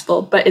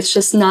impossible, but it's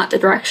just not the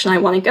direction I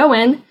want to go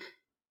in.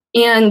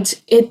 And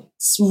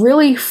it's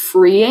really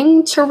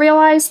freeing to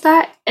realize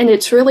that. And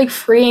it's really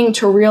freeing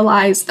to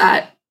realize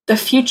that the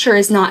future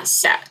is not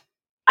set.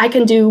 I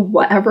can do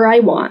whatever I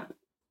want.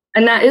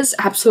 And that is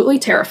absolutely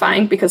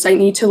terrifying because I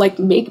need to like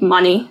make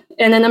money.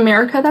 And in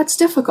America, that's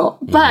difficult.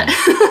 But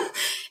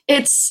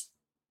it's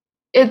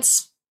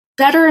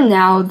better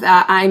now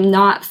that I'm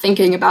not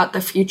thinking about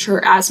the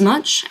future as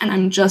much. And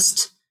I'm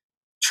just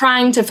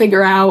trying to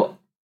figure out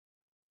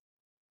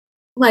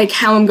like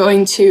how I'm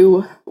going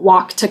to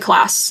walk to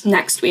class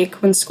next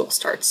week when school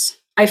starts.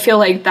 I feel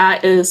like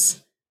that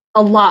is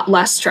a lot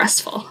less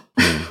stressful.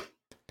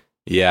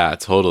 Yeah,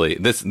 totally.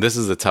 This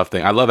is a tough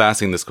thing. I love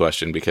asking this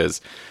question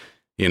because,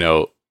 you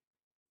know,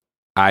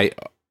 I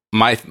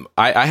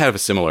have a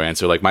similar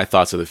answer. Like my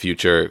thoughts of the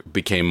future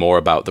became more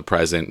about the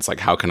present. It's like,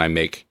 how can I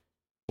make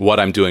what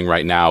I'm doing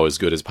right now as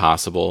good as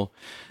possible?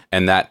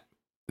 And that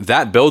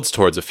builds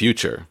towards a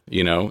future,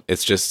 you know?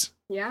 It's just,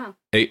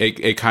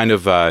 it kind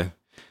of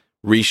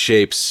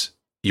reshapes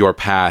your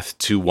path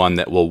to one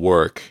that will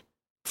work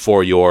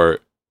for your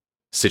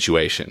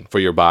situation, for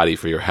your body,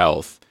 for your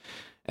health.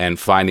 And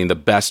finding the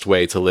best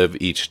way to live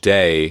each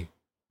day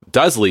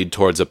does lead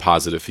towards a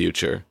positive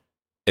future.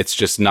 It's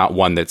just not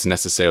one that's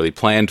necessarily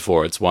planned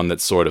for. It's one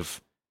that's sort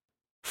of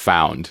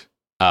found.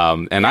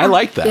 And I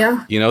like that.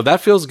 Yeah. You know,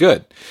 that feels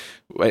good.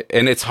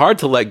 And it's hard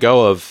to let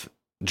go of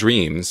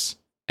dreams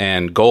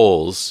and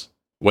goals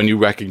when you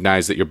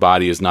recognize that your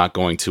body is not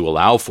going to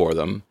allow for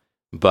them.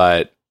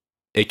 But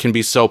it can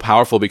be so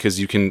powerful because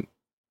you can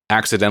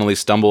accidentally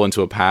stumble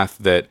into a path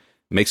that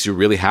makes you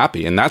really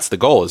happy. And that's the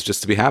goal, is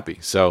just to be happy.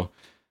 So,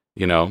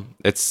 you know,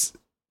 it's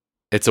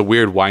a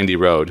weird, windy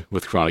road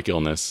with chronic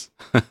illness.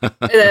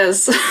 It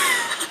is.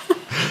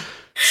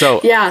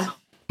 So, yeah.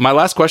 My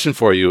last question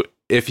for you,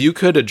 if you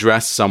could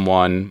address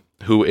someone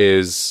who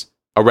is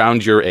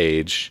around your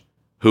age,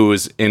 who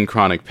is in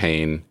chronic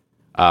pain,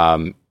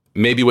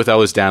 maybe with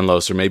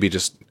Ehlers-Danlos or maybe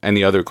just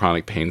any other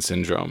chronic pain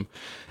syndrome,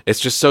 it's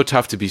just so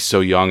tough to be so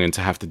young and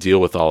to have to deal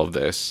with all of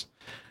this.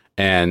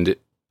 And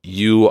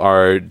you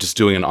are just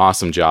doing an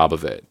awesome job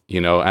of it,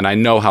 you know, and I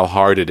know how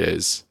hard it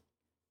is,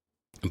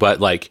 but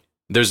like,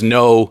 there's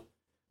no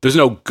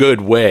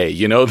good way,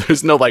 you know,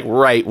 there's no like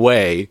right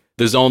way.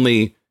 There's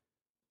only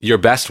your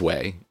best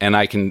way. And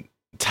I can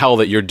tell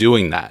that you're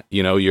doing that.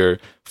 You know, you're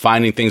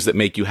finding things that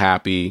make you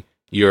happy.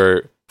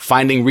 You're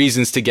finding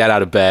reasons to get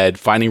out of bed,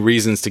 finding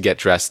reasons to get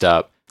dressed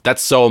up.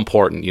 That's so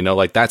important, you know,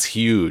 like that's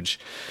huge.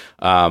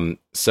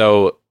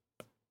 So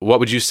what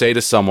would you say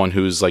to someone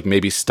who's like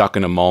maybe stuck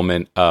in a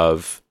moment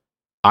of,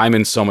 I'm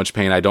in so much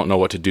pain, I don't know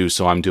what to do,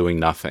 so I'm doing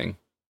nothing?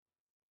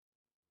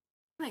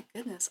 My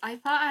goodness, I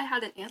thought I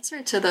had an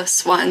answer to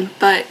this one,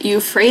 but you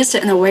phrased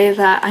it in a way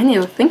that I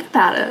need to think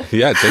about it.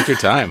 Yeah, take your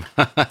time.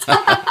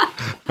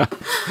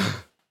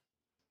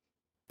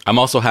 I'm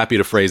also happy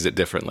to phrase it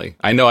differently.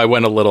 I know I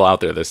went a little out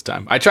there this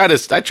time. I try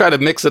to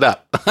mix it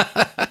up.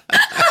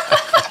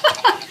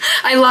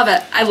 I love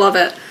it. I love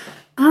it.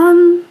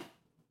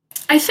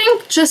 I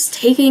think just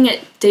taking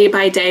it day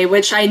by day,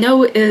 which I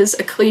know is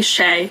a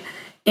cliche,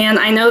 and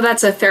I know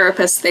that's a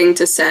therapist thing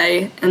to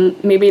say,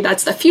 and maybe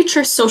that's the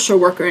future social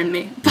worker in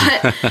me,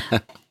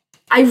 but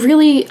I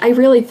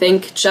really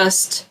think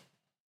just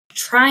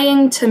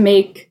trying to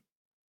make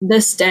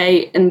this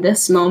day and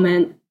this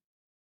moment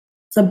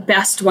the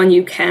best one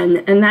you can,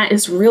 and that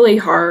is really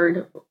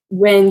hard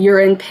when you're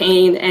in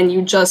pain and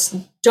you just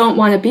don't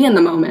want to be in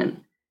the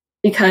moment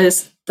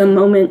because the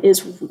moment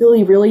is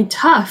really, really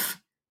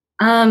tough.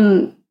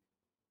 And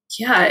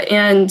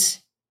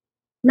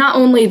not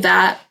only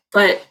that,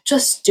 but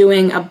just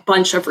doing a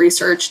bunch of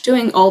research,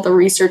 doing all the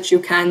research you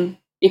can,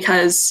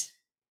 because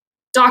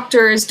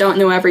doctors don't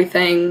know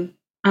everything.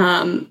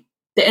 The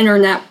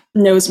internet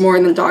knows more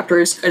than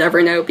doctors could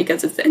ever know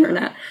because it's the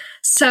internet.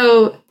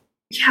 So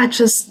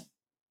just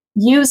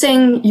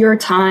using your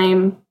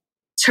time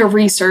to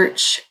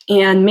research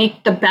and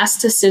make the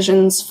best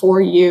decisions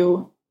for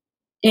you.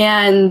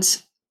 And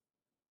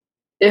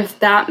if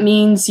that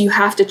means you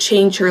have to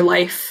change your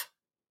life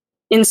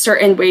in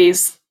certain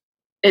ways,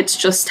 it's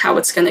just how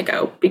it's going to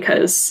go,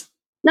 because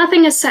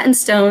nothing is set in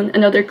stone.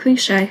 Another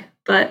cliche,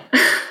 but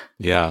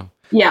yeah.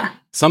 Yeah.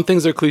 Some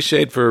things are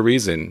cliched for a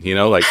reason,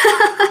 like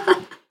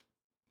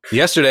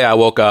yesterday I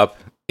woke up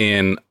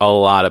in a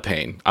lot of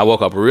pain. I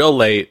woke up real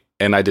late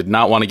and I did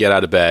not want to get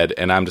out of bed.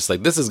 And I'm just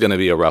like, this is going to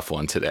be a rough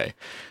one today.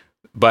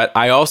 But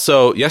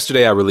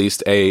yesterday I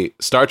released a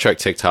Star Trek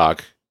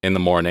TikTok in the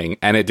morning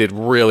and it did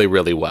really,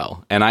 really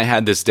well. And I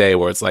had this day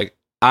where it's like,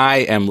 I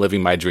am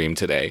living my dream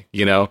today,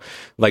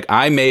 like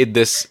I made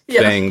this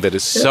thing that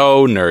is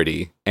so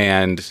nerdy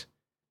and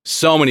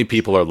so many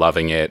people are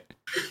loving it.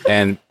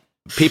 And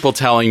people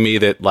telling me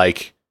that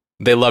like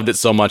they loved it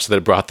so much that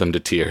it brought them to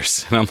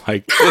tears. And I'm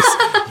like,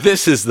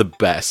 this is the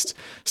best.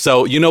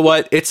 So you know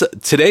what?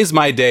 Today's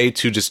my day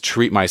to just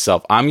treat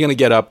myself. I'm going to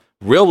get up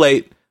real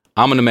late.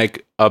 I'm going to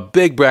make a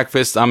big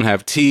breakfast. I'm going to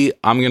have tea.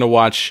 I'm going to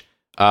watch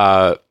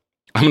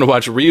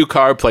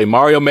Ryukahr play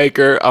Mario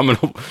Maker. I'm going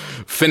to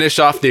finish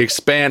off The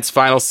Expanse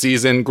final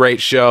season.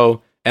 Great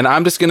show. And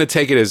I'm just going to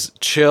take it as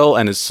chill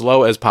and as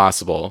slow as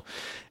possible.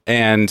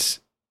 And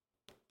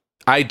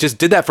I just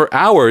did that for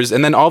hours.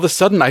 And then all of a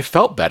sudden I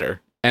felt better.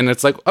 And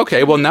it's like,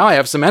 okay, well now I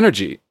have some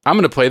energy. I'm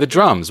going to play the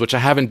drums, which I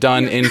haven't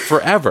done in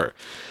forever.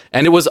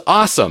 And it was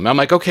awesome. I'm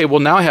like, okay, well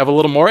now I have a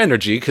little more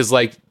energy because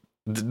like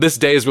this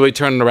day is really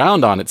turning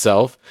around on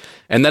itself.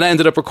 And then I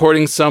ended up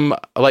recording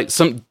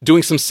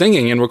doing some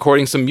singing and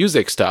recording some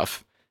music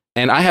stuff.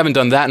 And I haven't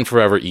done that in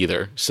forever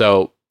either.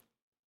 So,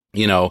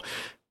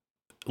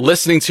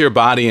 listening to your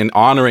body and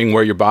honoring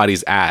where your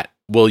body's at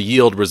will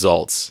yield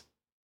results.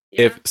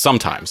 If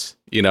sometimes,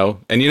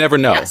 and you never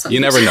know. Yeah, you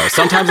never know.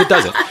 Sometimes it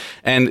doesn't.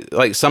 And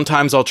like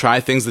sometimes I'll try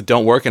things that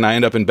don't work and I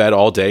end up in bed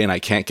all day and I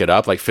can't get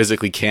up, like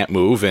physically can't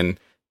move and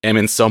am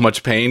in so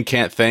much pain,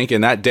 can't think.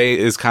 And that day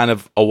is kind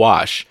of a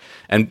wash.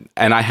 And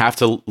I have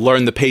to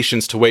learn the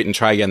patience to wait and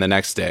try again the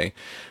next day.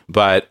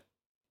 But,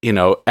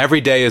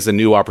 every day is a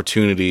new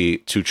opportunity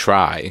to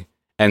try.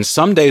 And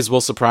some days will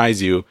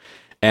surprise you.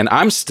 And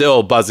I'm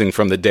still buzzing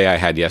from the day I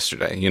had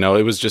yesterday.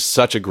 It was just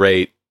such a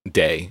great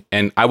day.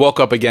 And I woke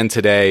up again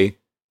today.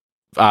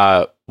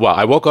 I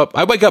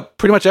wake up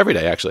pretty much every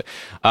day, actually.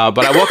 But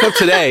I woke up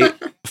today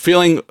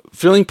feeling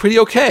pretty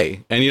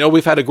okay. And,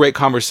 we've had a great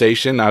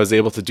conversation. I was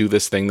able to do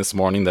this thing this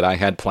morning that I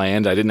had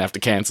planned. I didn't have to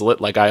cancel it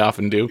like I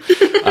often do.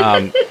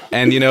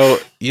 And,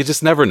 you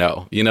just never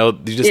know. You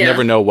just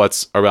never know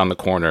what's around the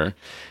corner.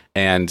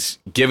 And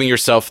giving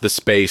yourself the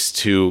space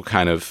to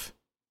kind of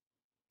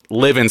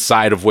live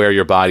inside of where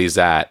your body's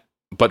at,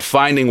 but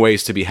finding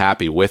ways to be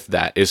happy with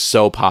that is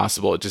so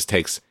possible. It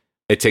takes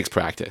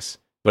practice,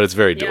 but it's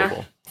very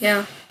doable.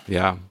 Yeah.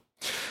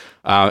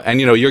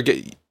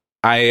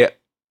 And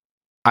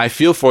I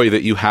feel for you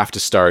that you have to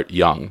start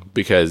young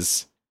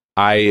because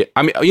my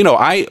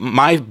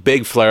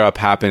big flare up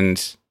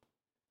happened.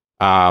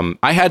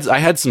 I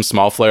had some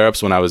small flare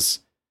ups when I was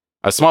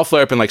a small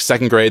flare up in like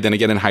second grade, then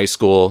again in high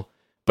school.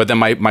 But then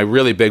my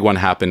really big one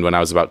happened when I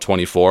was about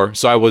 24.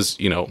 So I was,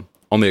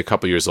 only a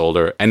couple years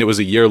older, and it was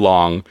a year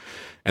long.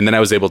 And then I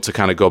was able to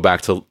kind of go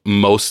back to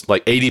most,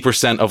 like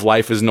 80% of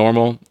life is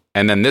normal.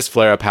 And then this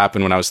flare up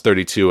happened when I was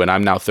 32 and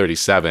I'm now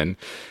 37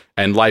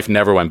 and life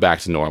never went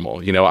back to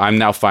normal. I'm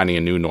now finding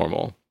a new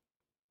normal.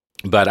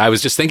 But I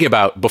was just thinking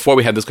about, before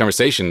we had this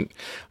conversation,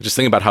 just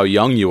thinking about how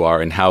young you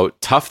are and how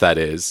tough that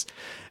is.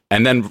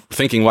 And then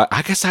thinking, well,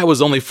 I guess I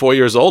was only 4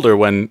 years older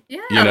when,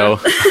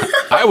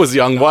 I was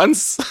young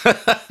once.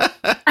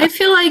 I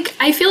feel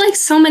like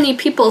so many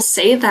people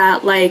say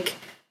that, like,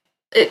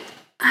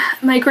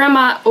 my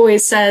grandma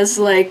always says,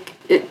 like,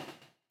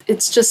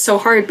 it's just so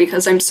hard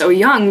because I'm so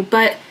young.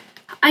 But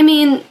I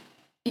mean,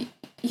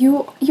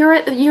 you're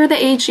the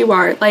age you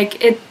are.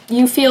 Like,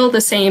 you feel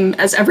the same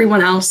as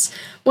everyone else.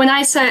 When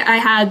I say I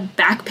had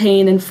back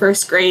pain in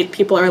first grade,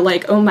 people are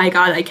like, "Oh my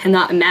God, I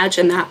cannot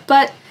imagine that."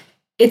 But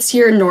it's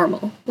your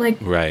normal. Like,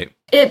 right.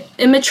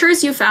 It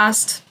matures you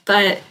fast,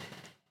 but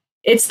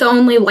it's the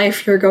only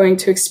life you're going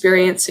to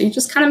experience. So you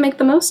just kind of make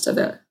the most of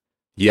it.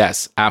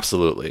 Yes,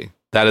 absolutely.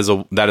 That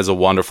is a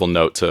wonderful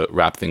note to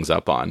wrap things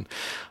up on.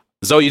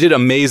 Zoe, you did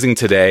amazing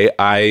today.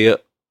 I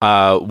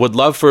would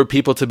love for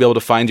people to be able to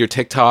find your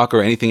TikTok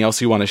or anything else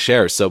you want to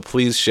share. So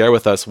please share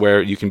with us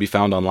where you can be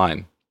found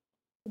online.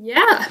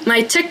 Yeah,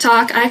 my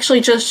TikTok, I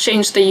actually just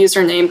changed the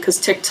username because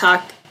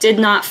TikTok did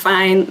not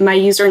find my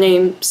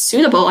username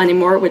suitable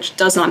anymore, which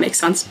does not make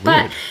sense.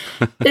 But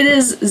it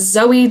is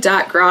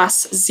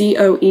zoe.grass,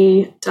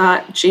 Zoe.gras.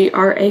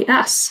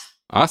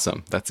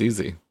 Awesome. That's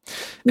easy.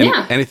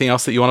 Yeah. Anything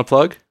else that you want to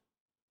plug?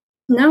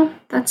 No,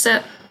 that's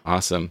it.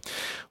 Awesome.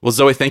 Well,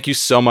 Zoe, thank you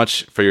so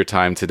much for your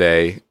time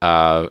today.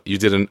 You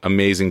did an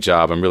amazing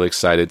job. I'm really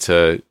excited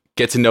to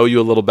get to know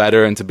you a little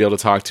better and to be able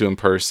to talk to you in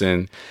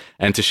person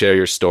and to share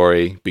your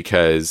story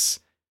because,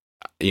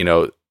 you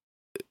know,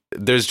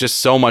 there's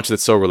just so much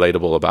that's so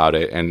relatable about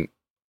it. And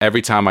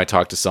every time I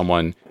talk to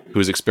someone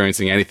who's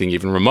experiencing anything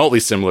even remotely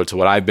similar to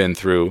what I've been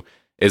through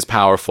is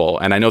powerful.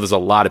 And I know there's a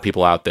lot of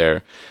people out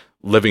there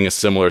living a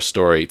similar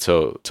story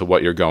to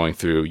what you're going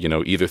through, you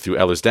know, either through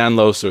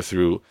Ehlers-Danlos or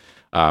through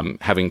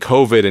having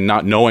COVID and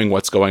not knowing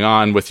what's going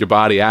on with your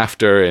body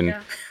after. And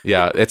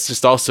it's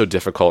just all so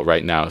difficult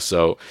right now.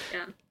 So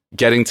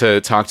getting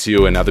to talk to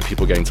you and other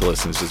people getting to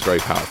listen is just very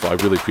powerful. I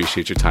really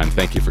appreciate your time.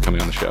 Thank you for coming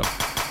on the show.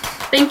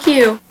 Thank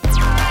you.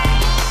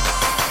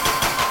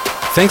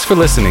 Thanks for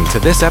listening to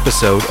this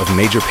episode of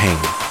Major Pain.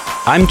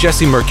 I'm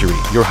Jesse Mercury,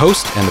 your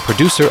host and the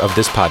producer of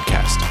this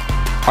podcast.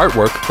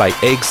 Artwork by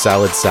Egg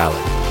Salad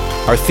Salad.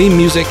 Our theme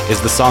music is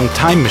the song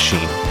Time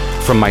Machine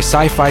from my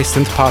sci-fi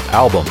synth-pop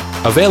album,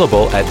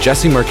 available at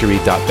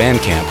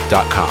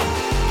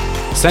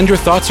jessemercury.bandcamp.com. Send your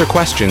thoughts or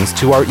questions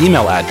to our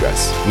email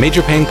address,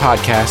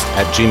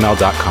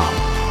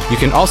 majorpainpodcast@gmail.com. You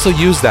can also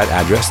use that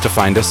address to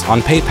find us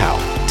on PayPal.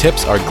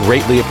 Tips are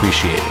greatly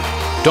appreciated.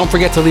 Don't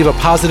forget to leave a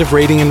positive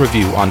rating and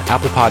review on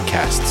Apple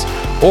Podcasts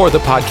or the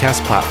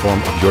podcast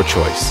platform of your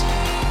choice.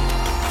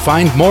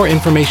 Find more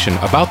information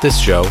about this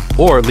show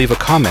or leave a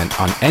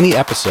comment on any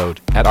episode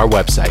at our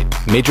website,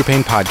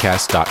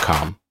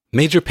 majorpainpodcast.com.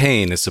 Major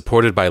Pain is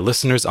supported by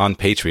listeners on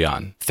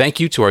Patreon.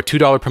 Thank you to our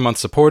 $2 per month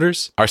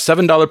supporters, our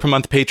 $7 per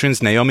month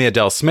patrons Naomi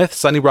Adele Smith,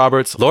 Sunny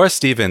Roberts, Laura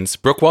Stevens,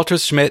 Brooke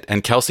Walters-Schmidt,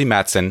 and Kelsey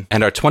Matson,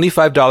 and our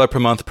 $25 per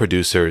month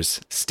producers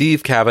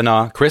Steve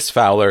Kavanaugh, Chris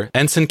Fowler,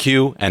 Ensign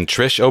Q, and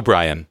Trish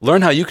O'Brien.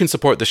 Learn how you can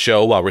support the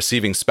show while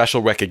receiving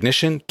special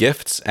recognition,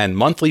 gifts, and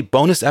monthly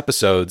bonus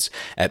episodes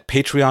at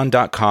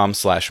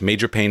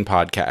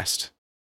patreon.com/majorpainpodcast.